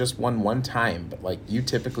 I just won one time, but like, you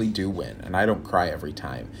typically do win, and I don't cry every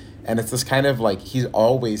time. And it's this kind of like, he's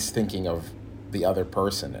always thinking of the other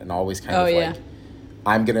person, and always kind of like,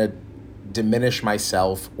 I'm gonna diminish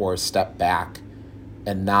myself or step back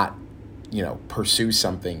and not, you know, pursue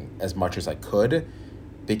something as much as I could,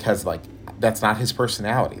 because like, that's not his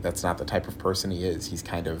personality. That's not the type of person he is. He's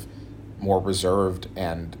kind of more reserved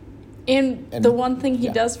and the one thing he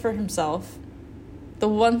does for himself,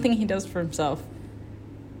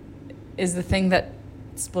 is the thing that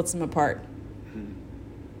splits him apart,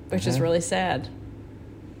 which is really sad.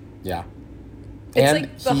 Yeah. It's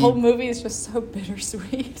like the whole movie is just so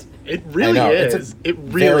bittersweet. It really is. It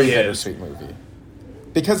really is. Bittersweet movie.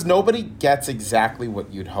 Because nobody gets exactly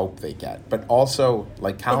what you'd hope they get, but also,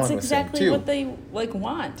 like Collin was saying too, what they like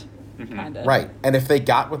want, kind of. Right, and if they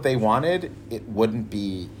got what they wanted, it wouldn't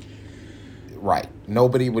be right.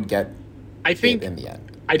 Nobody would get. I think in the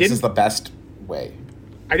end, this is the best way.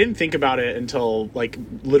 I didn't think about it until like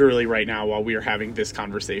literally right now while we are having this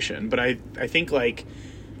conversation, but I think like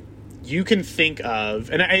you can think of,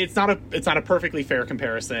 and it's not a perfectly fair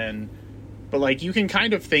comparison, but like you can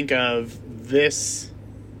kind of think of this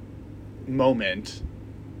moment,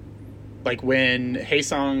 like when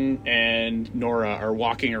Hae-sung and Nora are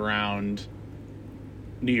walking around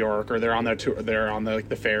New York, or they're on the tour, they're on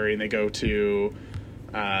the ferry, and they go to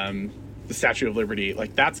the Statue of Liberty.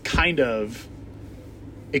 Like, that's kind of,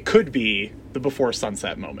 it could be the Before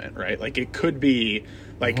Sunset moment, right? Like, it could be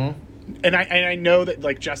like, and I know that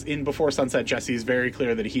like just in Before Sunset, Jesse is very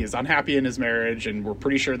clear that he is unhappy in his marriage, and we're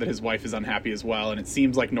pretty sure that his wife is unhappy as well. And it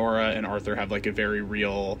seems like Nora and Arthur have like a very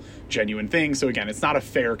real, genuine thing. So again, it's not a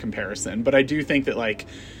fair comparison, but I do think that like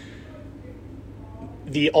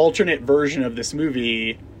the alternate version of this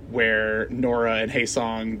movie where Nora and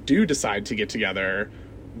Hae-sung do decide to get together,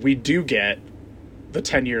 we do get the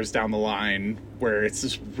 10 years down the line where it's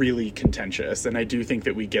just really contentious. And I do think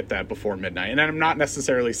that we get that before midnight. And I'm not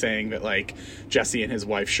necessarily saying that, like, Jesse and his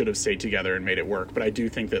wife should have stayed together and made it work, but I do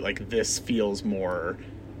think that, like, this feels more...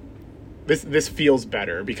 This feels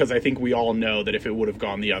better, because I think we all know that if it would have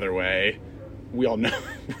gone the other way, we all know...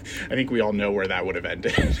 I think we all know where that would have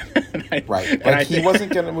ended. Right. Like, he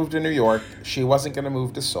wasn't going to move to New York. She wasn't going to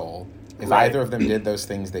move to Seoul. If Right. either of them did those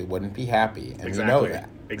things, they wouldn't be happy. And Exactly. we know that.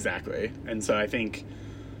 Exactly. And so I think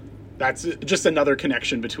that's just another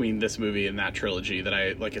connection between this movie and that trilogy that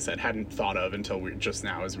I, like I said, hadn't thought of until just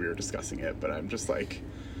now as we were discussing it. But I'm just like,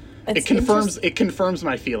 it confirms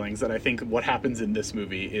my feelings that I think what happens in this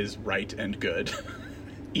movie is right and good,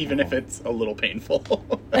 even if it's a little painful.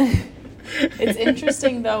 It's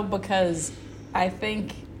interesting, though, because I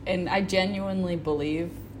think, and I genuinely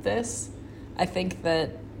believe this, I think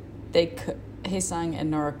that Hae-sung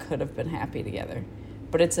and Nora could have been happy together.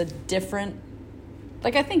 But it's a different...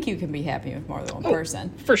 Like, I think you can be happy with more than one person.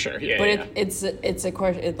 For sure, yeah. But it's a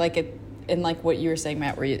question... And like what you were saying,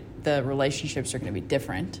 Matt, where the relationships are going to be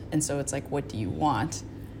different. And so it's like, what do you want?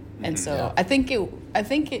 And so Yeah. I think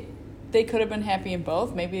they could have been happy in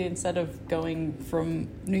both. Maybe instead of going from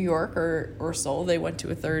New York or Seoul, they went to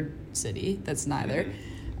a third city that's neither.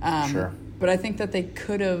 Sure. But I think that they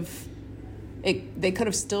could have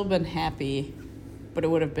still been happy, but it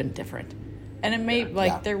would have been different. And it may,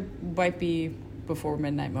 there might be before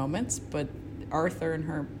midnight moments, but Arthur and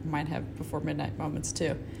her might have before midnight moments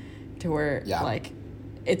too, to where, like,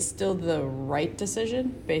 it's still the right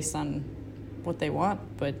decision based on what they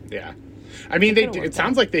want, but... Yeah. I mean, it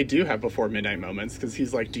sounds like they do have before midnight moments, because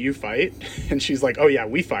he's like, do you fight? And she's like, oh, yeah,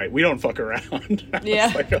 we fight. We don't fuck around.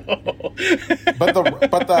 Yeah. Like, oh.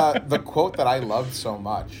 But the quote that I loved so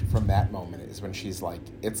much from that moment is when she's like,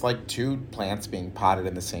 it's like two plants being potted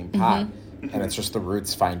in the same pot, and it's just the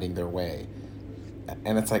roots finding their way.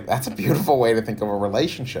 And it's like, that's a beautiful way to think of a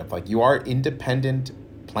relationship. Like, you are independent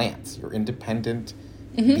plants. You're independent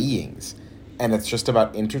beings. And it's just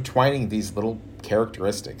about intertwining these little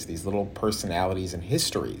characteristics, these little personalities and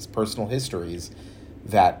personal histories,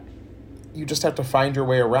 that you just have to find your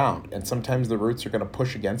way around. And sometimes the roots are going to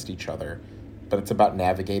push against each other, but it's about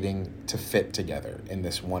navigating to fit together in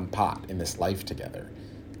this one pot, in this life together.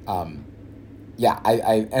 I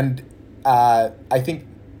think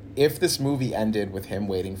if this movie ended with him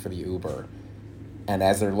waiting for the Uber, and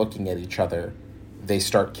as they're looking at each other, they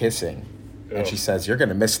start kissing, and she says, "You're going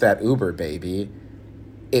to miss that Uber, baby,"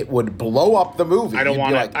 it would blow up the movie. I don't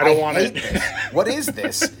want it. I don't want it. This. What is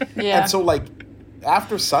this? Yeah. And so, like,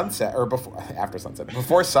 before sunset,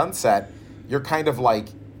 you're kind of like,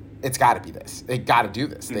 it's got to be this. They got to do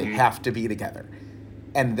this. They have to be together.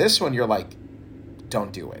 And this one, you're like,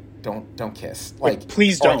 don't do it. Don't kiss. Like,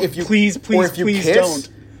 please don't. Please don't.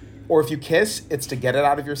 Or if you kiss, it's to get it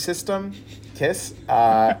out of your system. Kiss.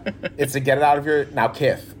 It's to get it out of your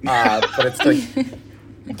kith. But it's to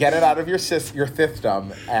get it out of your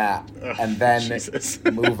system, and then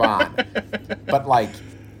move on. But like,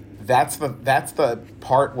 that's the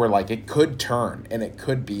part where, like, it could turn, and it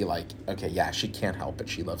could be like, okay, yeah, she can't help it.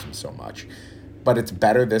 She loves him so much, but it's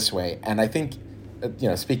better this way. And I think,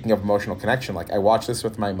 speaking of emotional connection, like, I watched this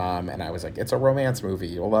with my mom, and I was like, it's a romance movie.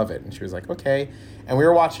 You'll love it. And she was like, okay. And we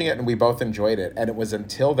were watching it, and we both enjoyed it. And it was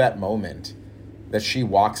until that moment that she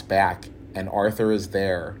walks back, and Arthur is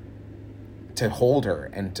there to hold her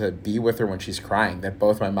and to be with her when she's crying, that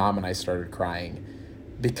both my mom and I started crying.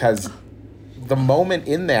 Because the moment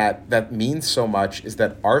in that means so much is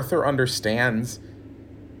that Arthur understands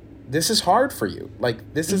this is hard for you.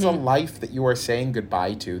 Like, this is a life that you are saying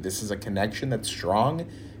goodbye to. This is a connection that's strong,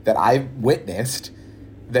 that I've witnessed,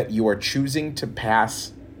 that you are choosing to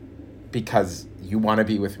pass because you want to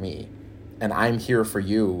be with me. And I'm here for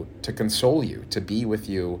you, to console you, to be with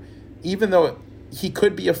you. Even though he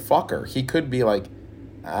could be a fucker. He could be like,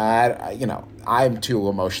 I'm too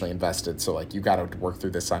emotionally invested, so, like, you got to work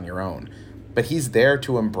through this on your own. But he's there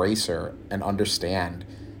to embrace her and understand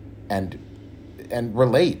and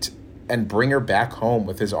relate and bring her back home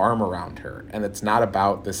with his arm around her. And it's not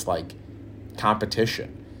about this, like,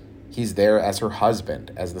 competition. He's there as her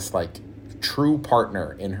husband, as this, like, true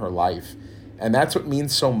partner in her life. And that's what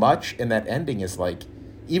means so much in that ending, is, like,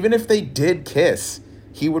 even if they did kiss,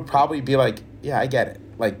 he would probably be like, yeah, I get it.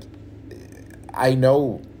 Like, I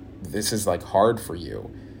know this is, like, hard for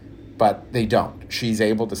you, but they don't. She's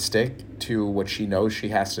able to stick to what she knows she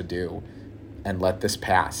has to do and let this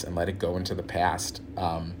pass and let it go into the past.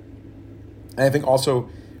 And I think also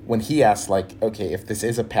when he asks, like, okay, if this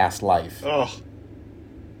is a past life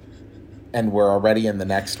and we're already in the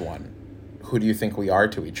next one, who do you think we are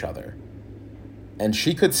to each other? And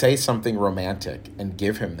she could say something romantic and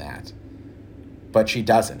give him that, but she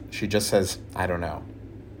doesn't. She just says, I don't know.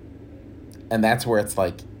 And that's where it's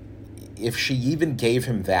like, if she even gave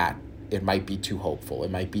him that, it might be too hopeful.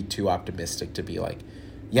 It might be too optimistic to be like,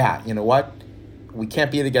 yeah, you know what? We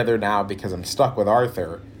can't be together now because I'm stuck with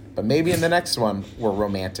Arthur, but maybe in the next one we're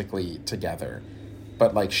romantically together.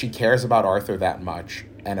 But like, she cares about Arthur that much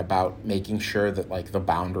and about making sure that like the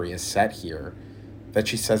boundary is set here, that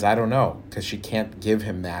she says, I don't know, because she can't give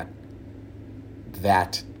him that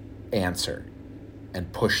answer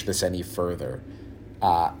and push this any further.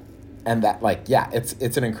 And that, like, yeah,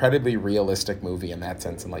 it's an incredibly realistic movie in that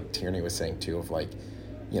sense. And like Tierney was saying too, of like,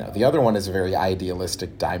 you know, the other one is a very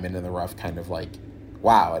idealistic diamond in the rough kind of like,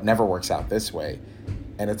 wow, it never works out this way.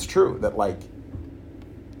 And it's true that like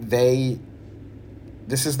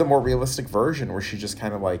this is the more realistic version where she just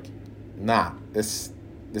kind of like, nah, this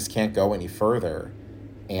can't go any further.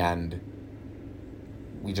 And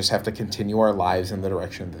we just have to continue our lives in the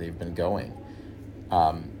direction that they've been going.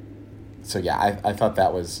 So yeah, I thought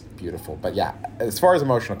that was beautiful. But yeah, as far as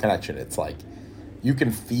emotional connection, it's like you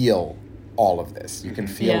can feel all of this. You can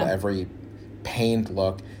feel every pained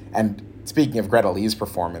look. And speaking of Greta Lee's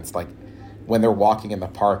performance, like when they're walking in the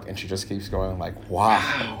park and she just keeps going like,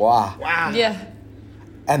 wow, wow. Yeah.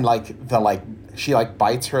 And like she like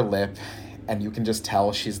bites her lip and you can just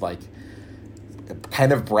tell she's like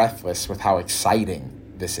kind of breathless with how exciting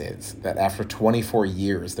this is, that after 24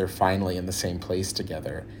 years they're finally in the same place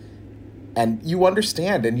together. And you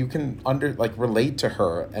understand and you can relate to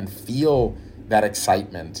her and feel that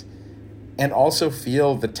excitement and also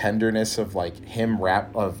feel the tenderness of like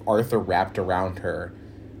Arthur wrapped around her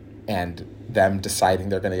and them deciding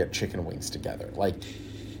they're going to get chicken wings together. Like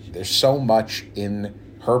there's so much in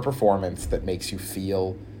her performance that makes you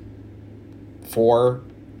feel for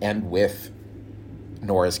and with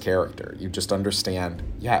Nora's character. You just understand,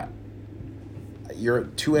 yeah, you're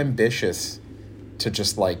too ambitious to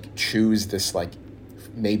just like choose this like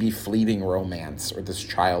maybe fleeting romance or this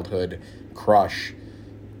childhood crush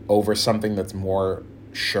over something that's more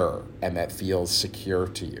sure and that feels secure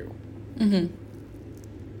to you. Mm-hmm.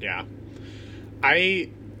 Yeah. I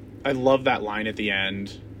love that line at the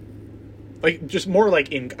end. Like, just more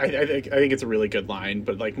like I think it's a really good line,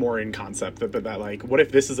 but like more in concept that like, what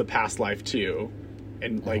if this is a past life too?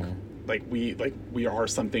 And like, we are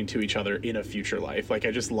something to each other in a future life. Like,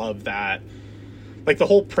 I just love that. Like the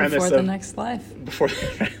whole premise before the next life. Before,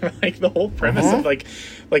 like the whole premise of like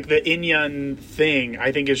the Inyan thing,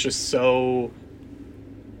 I think is just so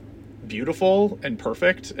beautiful and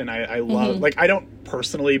perfect. And I love, like, I don't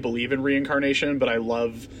personally believe in reincarnation, but I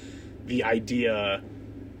love the idea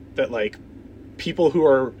that like people who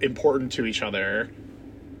are important to each other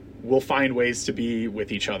will find ways to be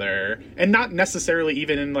with each other, and not necessarily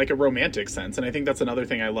even in like a romantic sense. And I think that's another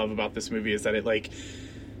thing I love about this movie, is that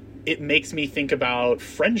it makes me think about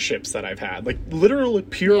friendships that I've had, like literal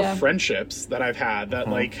pure friendships that I've had that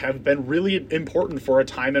like have been really important for a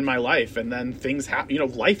time in my life. And then things happen,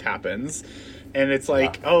 life happens, and it's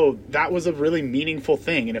like, oh, that was a really meaningful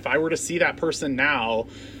thing. And if I were to see that person now,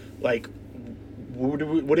 like,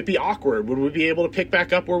 would it be awkward? Would we be able to pick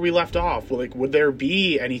back up where we left off? Like, would there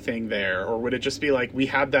be anything there? Or would it just be like, we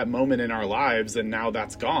had that moment in our lives and now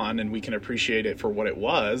that's gone and we can appreciate it for what it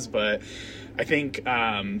was? But I think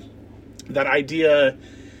that idea,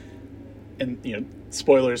 and,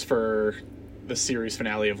 spoilers for the series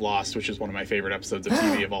finale of Lost, which is one of my favorite episodes of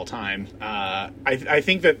TV of all time. I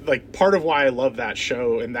think that like part of why I love that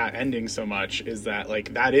show and that ending so much is that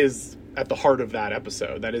like that is at the heart of that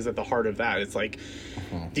episode. That is at the heart of that. It's like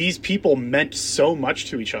these people meant so much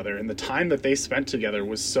to each other, and the time that they spent together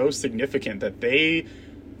was so significant that they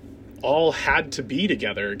all had to be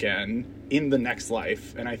together again in the next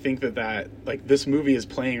life. And I think that like this movie is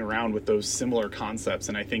playing around with those similar concepts,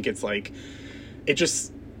 and I think it's like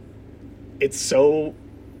it's so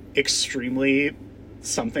extremely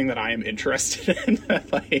something that I am interested in.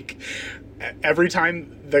 Like every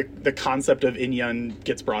time the concept of Inyan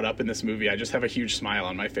gets brought up in this movie, I just have a huge smile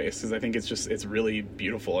on my face, because I think it's really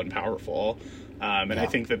beautiful and powerful. And I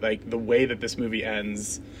think that like the way that this movie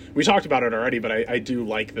ends, we talked about it already, but I do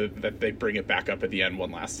like that they bring it back up at the end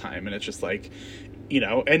one last time. And it's just like,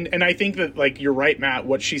 and I think that like, you're right, Matt,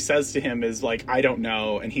 what she says to him is like, I don't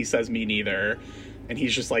know. And he says, me neither. And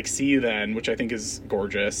he's just like, see you then, which I think is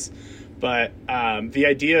gorgeous. But the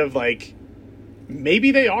idea of like,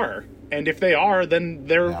 maybe they are. And if they are, then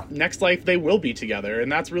their next life, they will be together.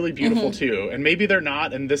 And that's really beautiful too. And maybe they're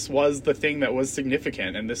not. And this was the thing that was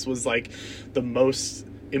significant. And this was like the most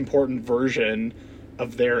important version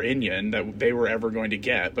of their Inyan that they were ever going to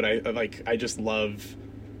get. But I just love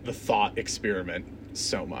the thought experiment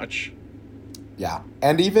so much. Yeah.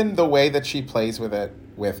 And even the way that she plays with it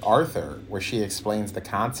with Arthur, where she explains the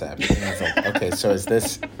concept. And he's like, okay, so is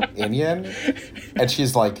this Indian? And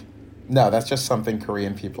she's like, no, that's just something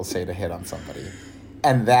Korean people say to hit on somebody.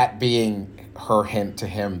 And that being her hint to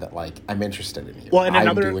him that, like, I'm interested in you. Well, and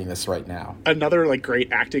I'm doing this right now. Another, like,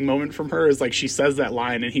 great acting moment from her is, like, she says that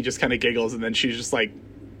line and he just kind of giggles, and then she's just like,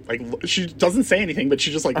 she doesn't say anything, but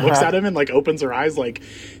she just, like, looks at him and, like, opens her eyes like,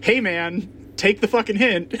 hey, man, take the fucking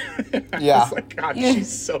hint. Yeah. It's like, God,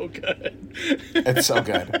 she's so good. It's so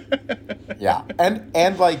good. Yeah.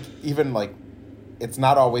 And, like, even, like, it's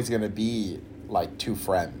not always going to be, like, two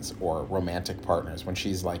friends or romantic partners when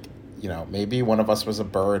she's, like, you know, maybe one of us was a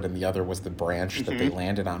bird and the other was the branch that they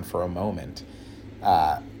landed on for a moment.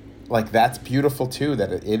 Like, that's beautiful, too,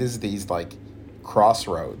 that it is these, like,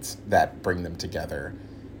 crossroads that bring them together.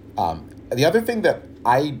 The other thing that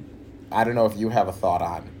I don't know if you have a thought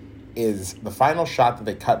on is the final shot that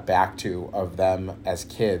they cut back to of them as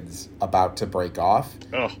kids about to break off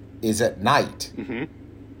is at night. Mm-hmm.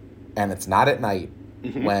 And it's not at night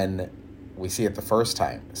when we see it the first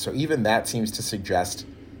time. So even that seems to suggest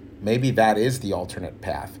maybe that is the alternate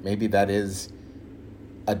path. Maybe that is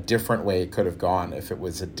a different way it could have gone if it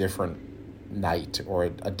was a different night or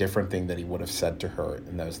a different thing that he would have said to her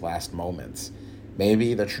in those last moments.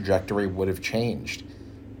 Maybe the trajectory would have changed.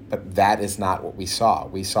 But that is not what we saw.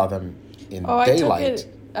 We saw them in daylight.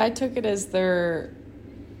 I took it as their,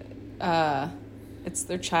 it's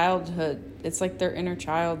their childhood. It's like their inner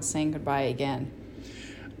child saying goodbye again.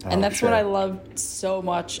 And that's what I loved so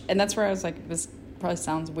much. And that's where I was like, this probably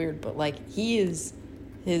sounds weird, but like he is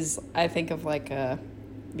I think of like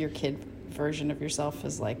your kid version of yourself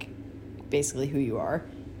as like basically who you are,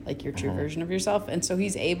 like your true version of yourself. And so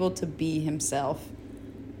he's able to be himself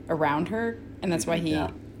around her. And that's why he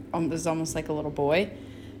was almost like a little boy.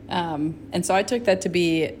 And so I took that to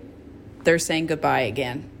be they're saying goodbye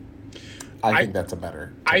again. I think that's a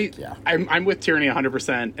better take, I'm with Tierney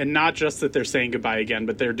 100%, and not just that they're saying goodbye again,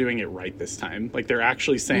 but they're doing it right this time. Like, they're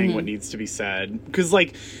actually saying what needs to be said. Because,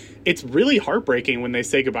 like, it's really heartbreaking when they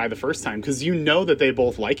say goodbye the first time, because you know that they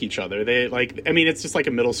both like each other. They, like, I mean, it's just like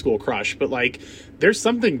a middle school crush, but, like, there's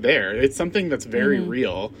something there. It's something that's very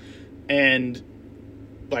real. And,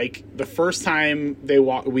 like, the first time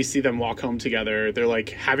we see them walk home together, they're, like,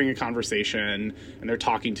 having a conversation, and they're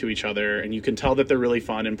talking to each other, and you can tell that they're really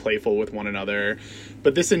fun and playful with one another.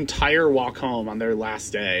 But this entire walk home on their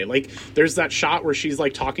last day, like, there's that shot where she's,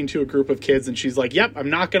 like, talking to a group of kids, and she's like, yep, I'm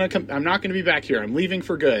not gonna be back here. I'm leaving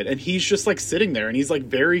for good. And he's just, like, sitting there, and he's, like,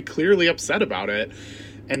 very clearly upset about it.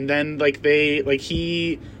 And then, like,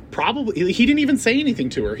 he didn't even say anything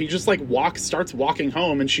to her. He just, like, starts walking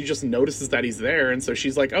home, and she just notices that he's there, and so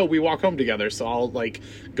she's like, oh, we walk home together, so I'll, like,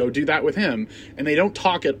 go do that with him. And they don't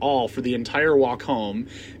talk at all for the entire walk home.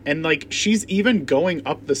 And, like, she's even going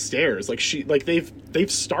up the stairs. Like,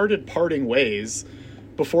 they've started parting ways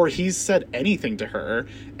before he's said anything to her,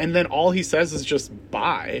 and then all he says is just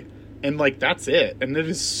bye. And, like, that's it. And it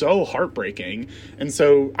is so heartbreaking. And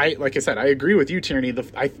so, like I said, I agree with you, Tierney.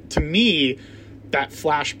 To me, that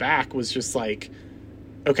flashback was just like,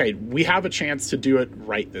 okay, we have a chance to do it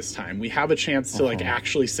right this time. We have a chance to like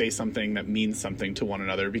actually say something that means something to one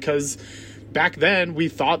another, because back then we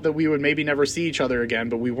thought that we would maybe never see each other again,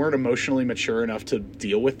 but we weren't emotionally mature enough to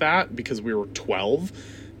deal with that because we were 12.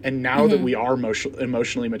 And now that we are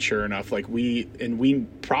emotionally mature enough, like we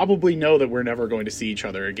probably know that we're never going to see each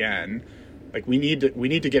other again. Like we need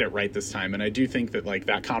to get it right this time. And I do think that like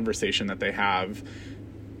that conversation that they have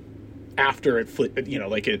after it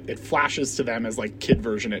flashes to them as like kid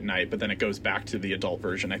version at night, but then it goes back to the adult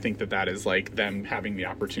version. I think that is like them having the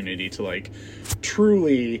opportunity to like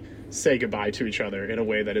truly say goodbye to each other in a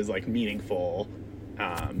way that is like meaningful,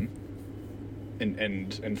 and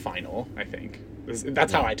final. I think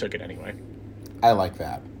that's how I took it anyway. I like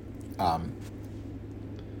that.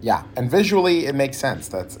 Yeah, and visually it makes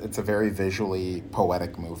sense. It's a very visually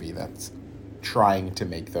poetic movie that's trying to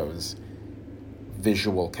make those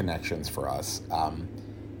visual connections for us,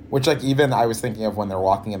 which like even I was thinking of when they're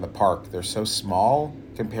walking in the park. They're so small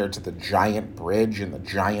compared to the giant bridge and the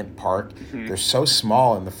giant park. They're so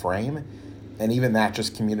small in the frame, and even that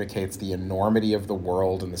just communicates the enormity of the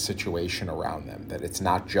world and the situation around them, that it's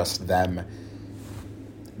not just them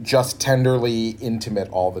just tenderly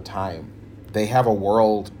intimate all the time. They have a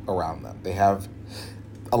world around them. They have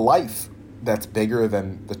a life that's bigger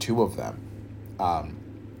than the two of them.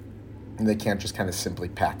 And they can't just kind of simply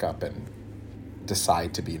pack up and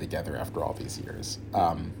decide to be together after all these years.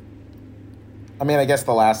 I mean, I guess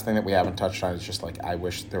the last thing that we haven't touched on is just like, I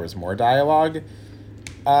wish there was more dialogue.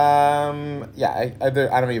 Yeah, I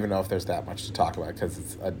don't even know if there's that much to talk about because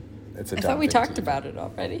it's a. I thought we talked about it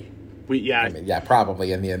already. Yeah. I mean, yeah,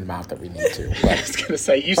 probably in the amount that we need to. But, I was gonna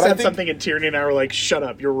say you said something, and Tierney and I were like, "Shut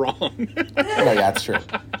up, you're wrong." No, yeah, that's true.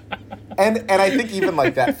 And I think even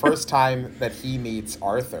like that first time that he meets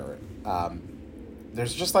Arthur,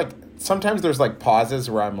 there's just like sometimes there's like pauses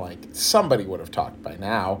where I'm like, somebody would have talked by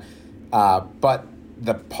now, but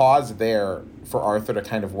the pause there for Arthur to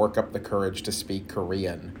kind of work up the courage to speak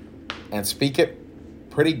Korean and speak it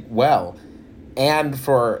pretty well. And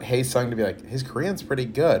for Hae Sung to be like, his Korean's pretty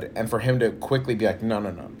good. And for him to quickly be like, no.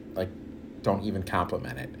 Like, don't even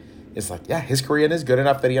compliment it. It's like, yeah, his Korean is good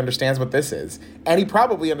enough that he understands what this is. And he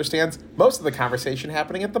probably understands most of the conversation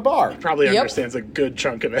happening at the bar. Probably understands a good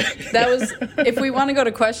chunk of it. That was, if we want to go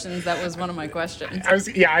to questions, that was one of my questions. I was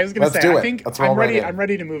going to say, I think I'm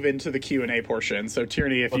ready to move into the Q&A portion. So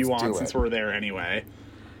Tierney, if you want, since we're there anyway.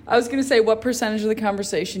 I was going to say, what percentage of the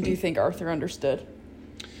conversation do you think Arthur understood?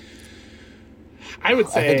 I would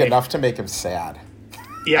say... I think enough to make him sad.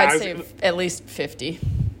 Yeah, I'd say at least 50.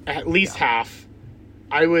 At least half.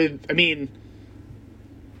 At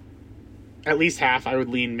least half. I would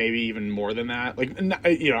lean maybe even more than that. Like,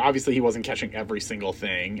 obviously he wasn't catching every single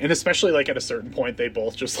thing. And especially, like, at a certain point, they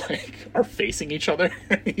both just, like, are facing each other.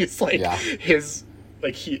 He's, like,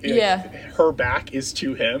 her back is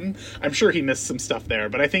to him. I'm sure he missed some stuff there.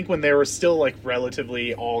 But I think when they were still, like,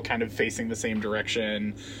 relatively all kind of facing the same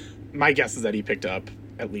direction, my guess is that he picked up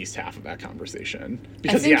at least half of that conversation.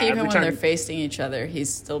 Because, I think even when they're facing each other, he's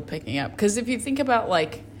still picking up. Because if you think about,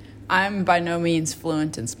 like, I'm by no means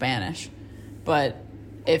fluent in Spanish, but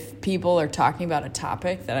if people are talking about a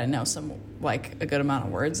topic that I know some, like, a good amount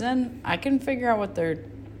of words in, I can figure out what they're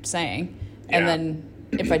saying. Yeah. And then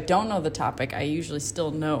if I don't know the topic, I usually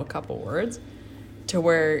still know a couple words to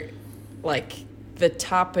where, like, the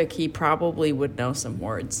topic he probably would know some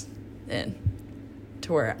words in.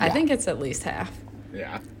 To where I think it's at least half.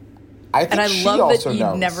 Yeah. I love that he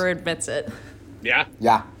never admits it. Yeah.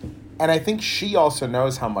 Yeah. And I think she also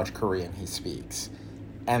knows how much Korean he speaks.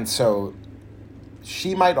 And so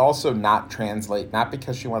she might also not translate, not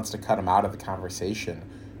because she wants to cut him out of the conversation,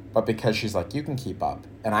 but because she's like, you can keep up.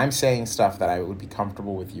 And I'm saying stuff that I would be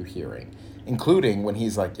comfortable with you hearing, including when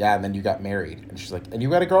he's like, yeah, and then you got married. And she's like, and you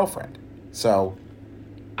got a girlfriend. So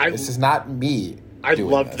this is not me. I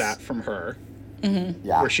loved that from her. Mm-hmm.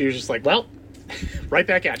 Yeah. Where she was just like, well, right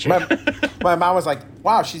back at you. My mom was like,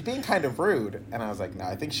 wow, she's being kind of rude. And I was like, no,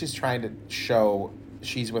 I think she's trying to show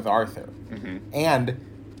she's with Arthur. Mm-hmm. And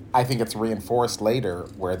I think it's reinforced later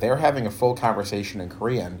where they're having a full conversation in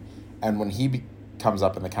Korean. And when he comes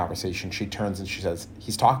up in the conversation, she turns and she says,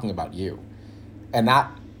 he's talking about you. And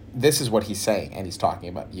this is what he's saying, and he's talking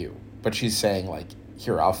about you. But she's saying, like,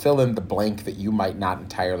 here, I'll fill in the blank that you might not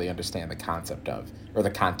entirely understand the concept of or the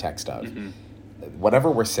context of. Mm-hmm. Whatever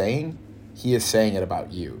we're saying, he is saying it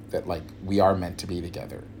about you, that, like, we are meant to be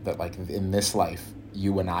together, that, like, in this life,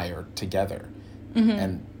 you and I are together. Mm-hmm.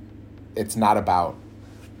 And it's not about,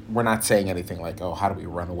 we're not saying anything like, oh, how do we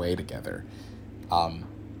run away together?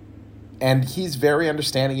 And he's very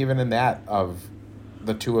understanding even in that of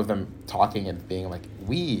the two of them talking and being like,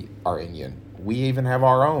 we are Indian. We even have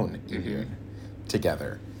our own Indian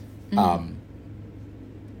together. Mm-hmm.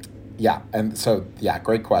 Yeah, and so, yeah,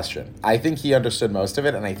 great question. I think he understood most of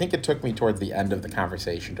it, and I think it took me towards the end of the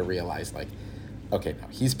conversation to realize, like, okay, no,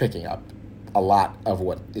 he's picking up a lot of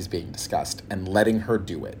what is being discussed and letting her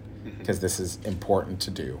do it, because this is important to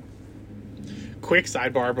do. Quick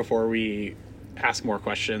sidebar before we ask more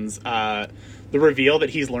questions. The reveal that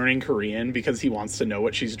he's learning Korean because he wants to know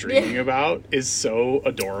what she's dreaming about is so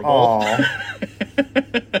adorable.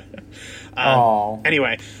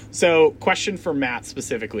 Anyway, so question for Matt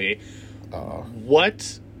specifically.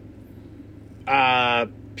 What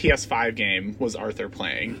PS5 game was Arthur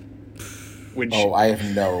playing? I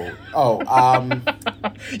have no...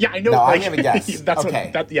 yeah, I know. No, I'm going to guess. That's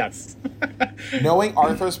okay. Yes. Knowing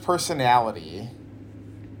Arthur's personality,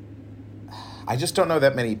 I just don't know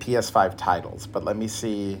that many PS5 titles, but let me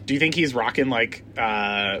see. Do you think he's rocking, like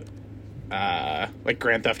Grand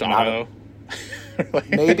Theft Auto?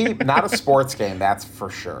 Maybe. Not a sports game, that's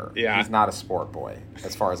for sure. Yeah. He's not a sport boy,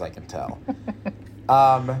 as far as I can tell.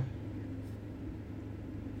 I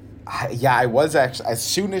was actually... As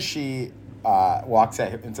soon as she walks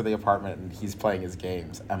into the apartment and he's playing his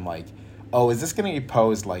games, I'm like, oh, is this going to be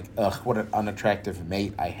posed like, ugh, what an unattractive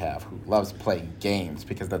mate I have who loves playing games?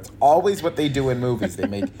 Because that's always what they do in movies. They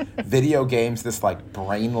make video games this, like,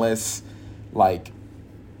 brainless, like,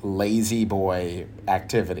 lazy boy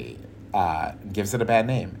activity. Gives it a bad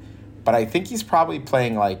name. but I think he's probably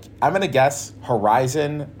playing, like, I'm going to guess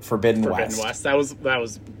Horizon Forbidden West. That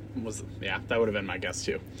would have been my guess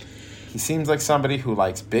too. He seems like somebody who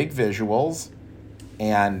likes big visuals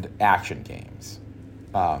and action games.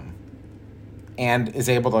 And is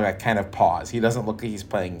able to, like, kind of pause. He doesn't look like he's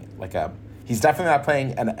playing, like, he's definitely not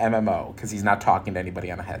playing an MMO because he's not talking to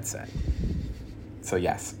anybody on a headset. So,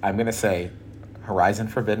 yes, I'm going to say Horizon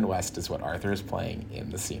Forbidden West is what Arthur is playing in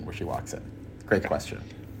the scene where she walks in. Great question.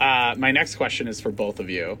 My next question is for both of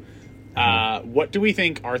you. What do we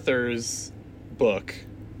think Arthur's book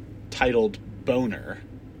titled Boner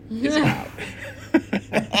is about?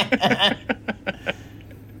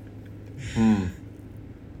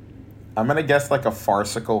 I'm going to guess, like, a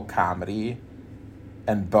farcical comedy,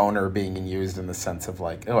 and boner being used in the sense of,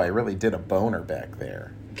 like, oh, I really did a boner back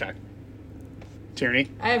there. Okay. Tierney?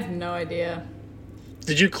 I have no idea.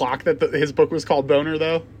 Did you clock that his book was called Boner,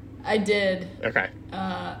 though? I did. Okay.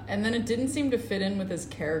 And then it didn't seem to fit in with his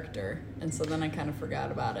character, and so then I kind of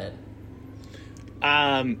forgot about it.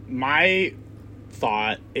 My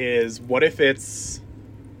thought is, what if it's...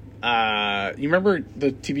 you remember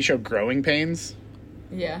the TV show Growing Pains?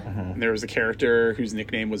 Yeah. And there was a character whose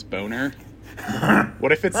nickname was Boner.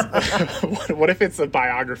 What if it's what if it's a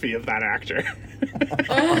biography of that actor?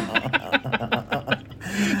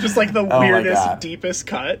 Just like the weirdest, deepest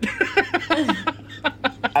cut.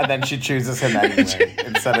 And then she chooses him anyway,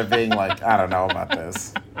 instead of being like, I don't know about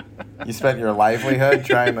this. You spent your livelihood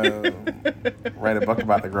trying to write a book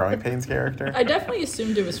about the Growing Pains character? I definitely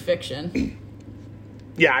assumed it was fiction.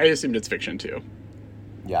 Yeah, I assumed it's fiction too.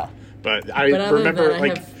 Yeah. But I remember, I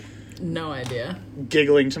have no idea.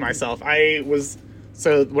 Giggling to myself.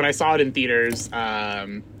 So when I saw it in theaters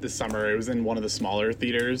this summer, it was in one of the smaller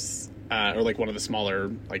theaters, or like one of the smaller,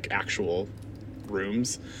 like, actual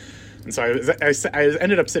rooms. And so I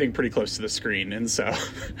ended up sitting pretty close to the screen, and so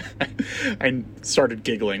I started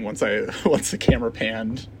giggling once the camera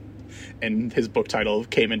panned and his book title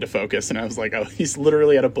came into focus, and I was like, oh, he's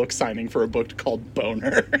literally at a book signing for a book called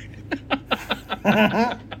Boner.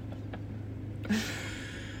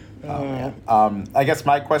 Oh, man. I guess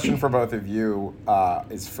my question for both of you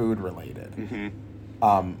is food related.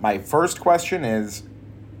 My first question is,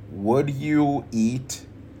 would you eat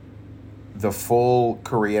the full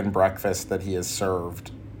Korean breakfast that he is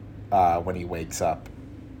served when he wakes up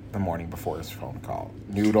the morning before his phone call?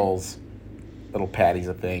 Noodles, little patties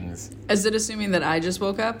of things. Is it assuming that I just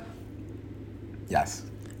woke up? Yes.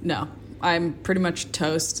 No. I'm pretty much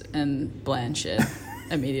toast and bland shit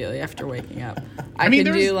immediately after waking up. I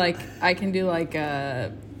can do like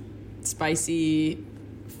spicy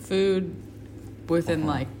food within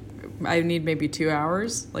like, I need maybe 2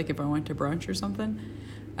 hours, like if I went to brunch or something.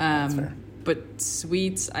 That's fair. But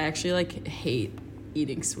sweets, I actually like hate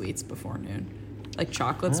eating sweets before noon. Like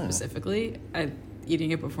chocolate specifically,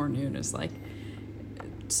 eating it before noon is like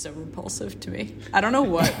so repulsive to me. I don't know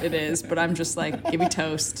what it is, but I'm just like, give me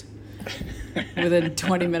toast within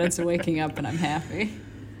 20 minutes of waking up and I'm happy.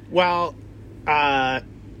 Well, I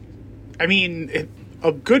mean,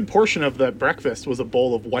 a good portion of the breakfast was a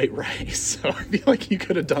bowl of white rice, so I feel like you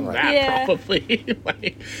could have done that probably.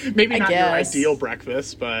 Like, maybe not your ideal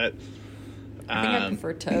breakfast, but I think I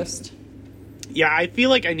prefer toast. Yeah, I feel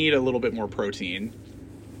like I need a little bit more protein,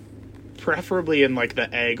 preferably in like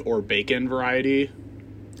the egg or bacon variety.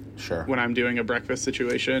 Sure. When I'm doing a breakfast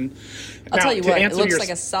situation. I'll tell you what, it looks like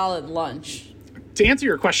a solid lunch. To answer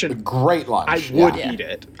your question, a great lunch. I would eat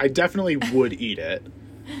it. I definitely would eat it.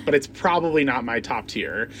 But it's probably not my top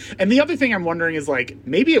tier. And the other thing I'm wondering is, like,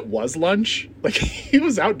 maybe it was lunch. Like, he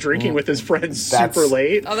was out drinking with his friends super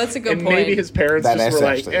late. Oh, that's a good point. And maybe his parents just were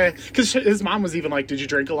like, because his mom was even like, did you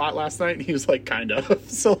drink a lot last night? And he was like, kind of.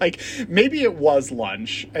 So, like, maybe it was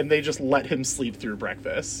lunch, and they just let him sleep through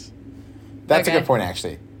breakfast. That's a good point,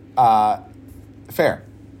 actually. Fair.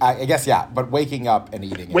 I guess, yeah, but waking up and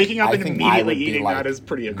eating it. Waking up and immediately eating that is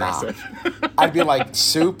pretty aggressive. Nah. I'd be like,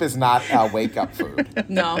 soup is not a wake-up food.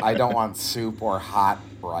 No. I don't want soup or hot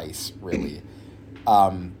rice, really. I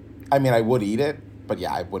mean, I would eat it, but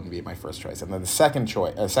yeah, it wouldn't be my first choice. And then the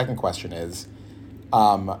second question is,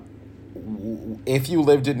 if you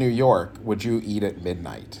lived in New York, would you eat at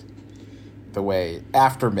midnight?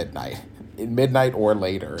 After midnight. Midnight or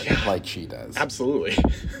later, like she does. Absolutely.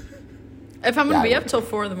 If I'm going to be up till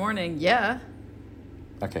 4 a.m, yeah.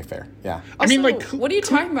 Okay, fair. Yeah. Also, I mean, like, what are you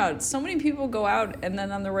talking about? So many people go out and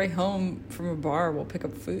then on their way home from a bar will pick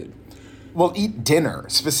up food. Well, eat dinner.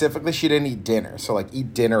 Specifically, she didn't eat dinner. So, like,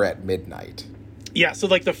 eat dinner at midnight. Yeah, so,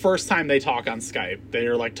 like, the first time they talk on Skype,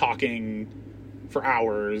 they're, like, talking for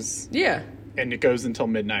hours. Yeah. And it goes until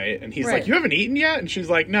midnight. And he's like, you haven't eaten yet? And she's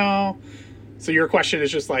like, no. So your question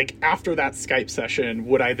is just like, after that Skype session,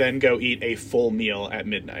 would I then go eat a full meal at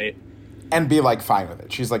midnight? And be, like, fine with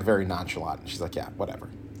it. She's, like, very nonchalant. She's like, yeah, whatever.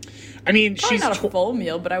 I mean, Probably she's... not a full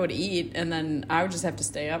meal, but I would eat, and then I would just have to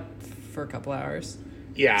stay up for a couple hours.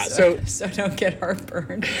 Yeah, so don't get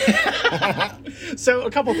heartburn. So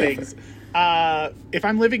a couple things. If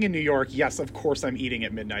I'm living in New York, yes, of course I'm eating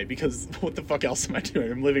at midnight, because what the fuck else am I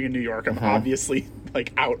doing? I'm living in New York. I'm obviously,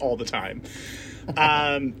 like, out all the time.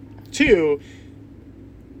 Two,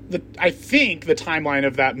 I think the timeline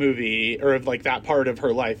of that movie, or of, like, that part of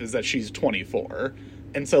her life, is that she's 24.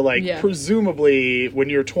 And so, like, presumably, when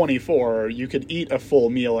you're 24, you could eat a full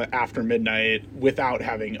meal after midnight without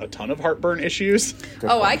having a ton of heartburn issues.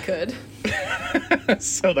 I could.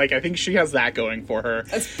 So, like, I think she has that going for her.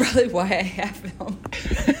 That's probably why I have them.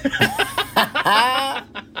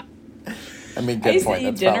 I mean, good I used point. to eat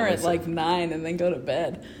That's dinner probably at, like, 9 and then go to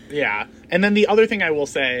bed. Yeah. And then the other thing I will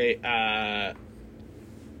say, I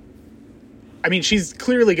mean, she's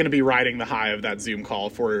clearly going to be riding the high of that Zoom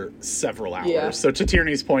call for several hours. Yeah. So to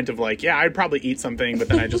Tierney's point of, like, yeah, I'd probably eat something, but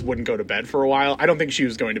then I just wouldn't go to bed for a while. I don't think she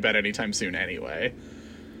was going to bed anytime soon anyway.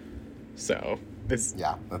 So it's...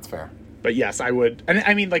 Yeah, that's fair. But yes, I would. And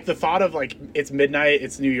I mean, like, the thought of, like, it's midnight,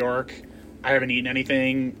 it's New York, I haven't eaten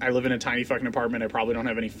anything, I live in a tiny fucking apartment, I probably don't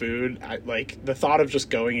have any food. Like, the thought of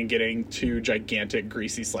just going and getting 2 gigantic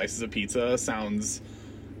greasy slices of pizza sounds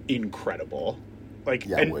incredible. Like,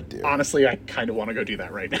 yeah, and would do. Honestly, I kind of want to go do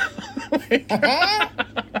that right now.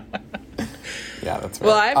 Yeah, that's fair.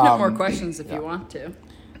 Well, I have no more questions if you want to.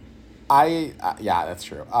 Yeah, that's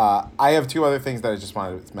true. I have 2 other things that I just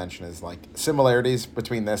wanted to mention is, like, similarities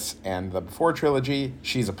between this and the Before Trilogy.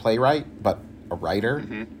 She's a playwright, but a writer,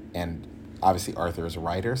 and obviously Arthur is a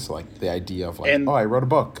writer, so, like, the idea of, like, I wrote a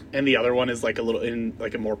book. And the other one is, like, a little in,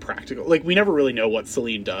 like, a more practical, like, we never really know what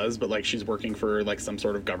Celine does, but, like, she's working for, like, some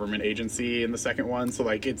sort of government agency in the second one, so,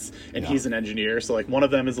 like, it's, and he's an engineer, so, like, one of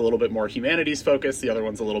them is a little bit more humanities focused, the other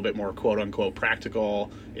one's a little bit more quote unquote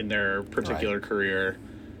practical in their particular career.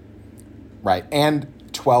 Right, and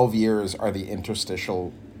 12 years are the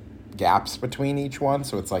interstitial gaps between each one,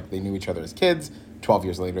 so it's like they knew each other as kids, 12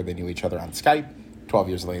 years later they knew each other on Skype, 12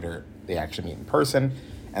 years later they actually meet in person,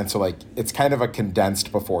 and so, like, it's kind of a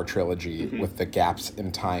condensed Before Trilogy with the gaps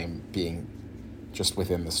in time being just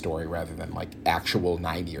within the story rather than, like, actual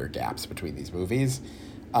 9-year gaps between these movies.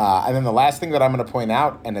 And then the last thing that I'm going to point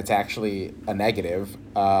out, and it's actually a negative,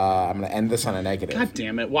 I'm going to end this on a negative. God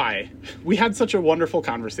damn it, why? We had such a wonderful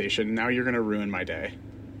conversation, now you're going to ruin my day.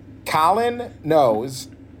 Collin knows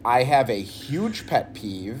I have a huge pet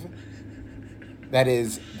peeve that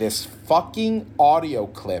is this fucking audio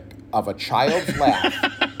clip of a child's laugh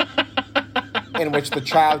in which the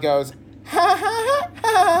child goes, ha ha ha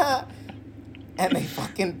ha, and they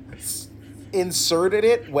fucking inserted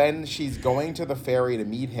it when she's going to the ferry to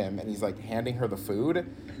meet him, and he's, like, handing her the food,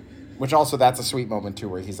 which also, that's a sweet moment too,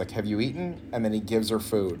 where he's like, have you eaten? And then he gives her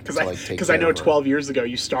food because I know 12 years ago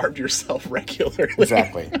you starved yourself regularly.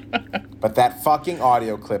 Exactly. But that fucking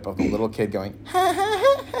audio clip of the little kid going, ha ha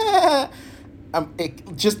ha ha,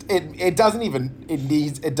 it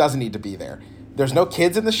doesn't need to be there. There's no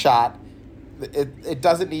kids in the shot. It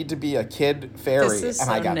doesn't need to be a kid fairy. This is so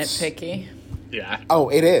nitpicky. Yeah. Oh,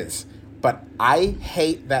 it is. But I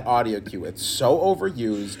hate that audio cue. It's so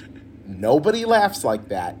overused. Nobody laughs like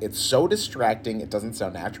that. It's so distracting. It doesn't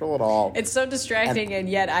sound natural at all. It's so distracting, and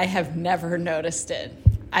yet I have never noticed it.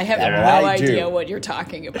 I have I no idea do. what you're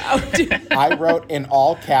talking about. I wrote in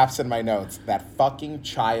all caps in my notes, that fucking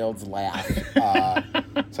child's laugh.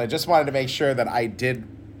 So I just wanted to make sure that I did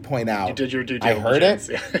point out. You did your due I diligence.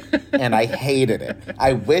 heard it, and I hated it.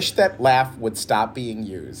 I wish that laugh would stop being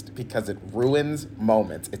used because it ruins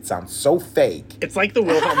moments. It sounds so fake. It's like the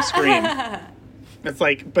Wilhelm scream. It's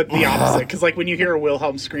like, but the opposite. Because, like, when you hear a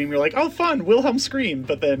Wilhelm scream, you're like, oh, fun, Wilhelm scream.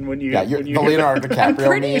 But then when you... Yeah, when you the Leonardo DiCaprio I'm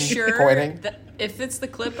pretty meme sure pointing. that if it's the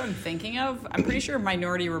clip I'm thinking of, I'm pretty sure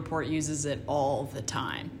Minority Report uses it all the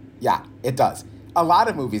time. Yeah, it does. A lot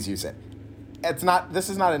of movies use it. It's not. This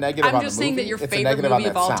is not a negative on the movie. I'm just saying that your It's a favorite negative movie on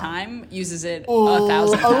of that all sound. time uses it 1,000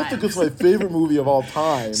 times. I don't think it's my favorite movie of all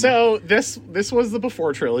time. So this was the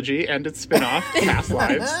Before Trilogy and its spin-off, Past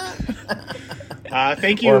Lives.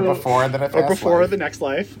 Thank you. Or before the next Or before life. the next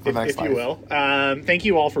life, if you life. will. Thank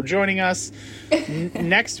you all for joining us.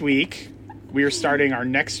 Next week, we are starting our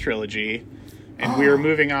next trilogy, and we are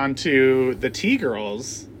moving on to the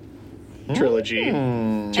T-Girls trilogy.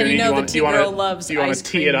 And you know the T-Girl loves ice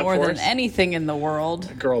cream more than anything in the world.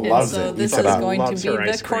 Girl And loves so it. this Eats is it up. going to Loves be her the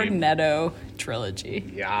ice cream. Cornetto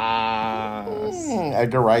trilogy. Yes.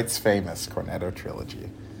 Edgar Wright's famous Cornetto trilogy.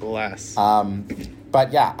 Bless.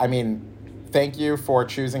 But yeah, I mean, thank you for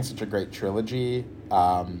choosing such a great trilogy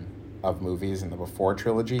of movies in the Before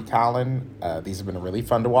Trilogy, Collin. These have been really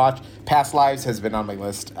fun to watch. Past Lives has been on my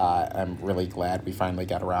list. I'm really glad we finally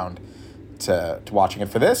got around to watching it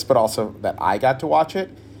for this, but also that I got to watch it.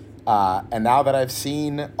 And now that I've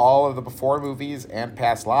seen all of the Before movies and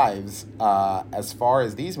Past Lives, as far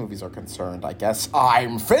as these movies are concerned, I guess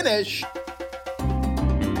I'm finished.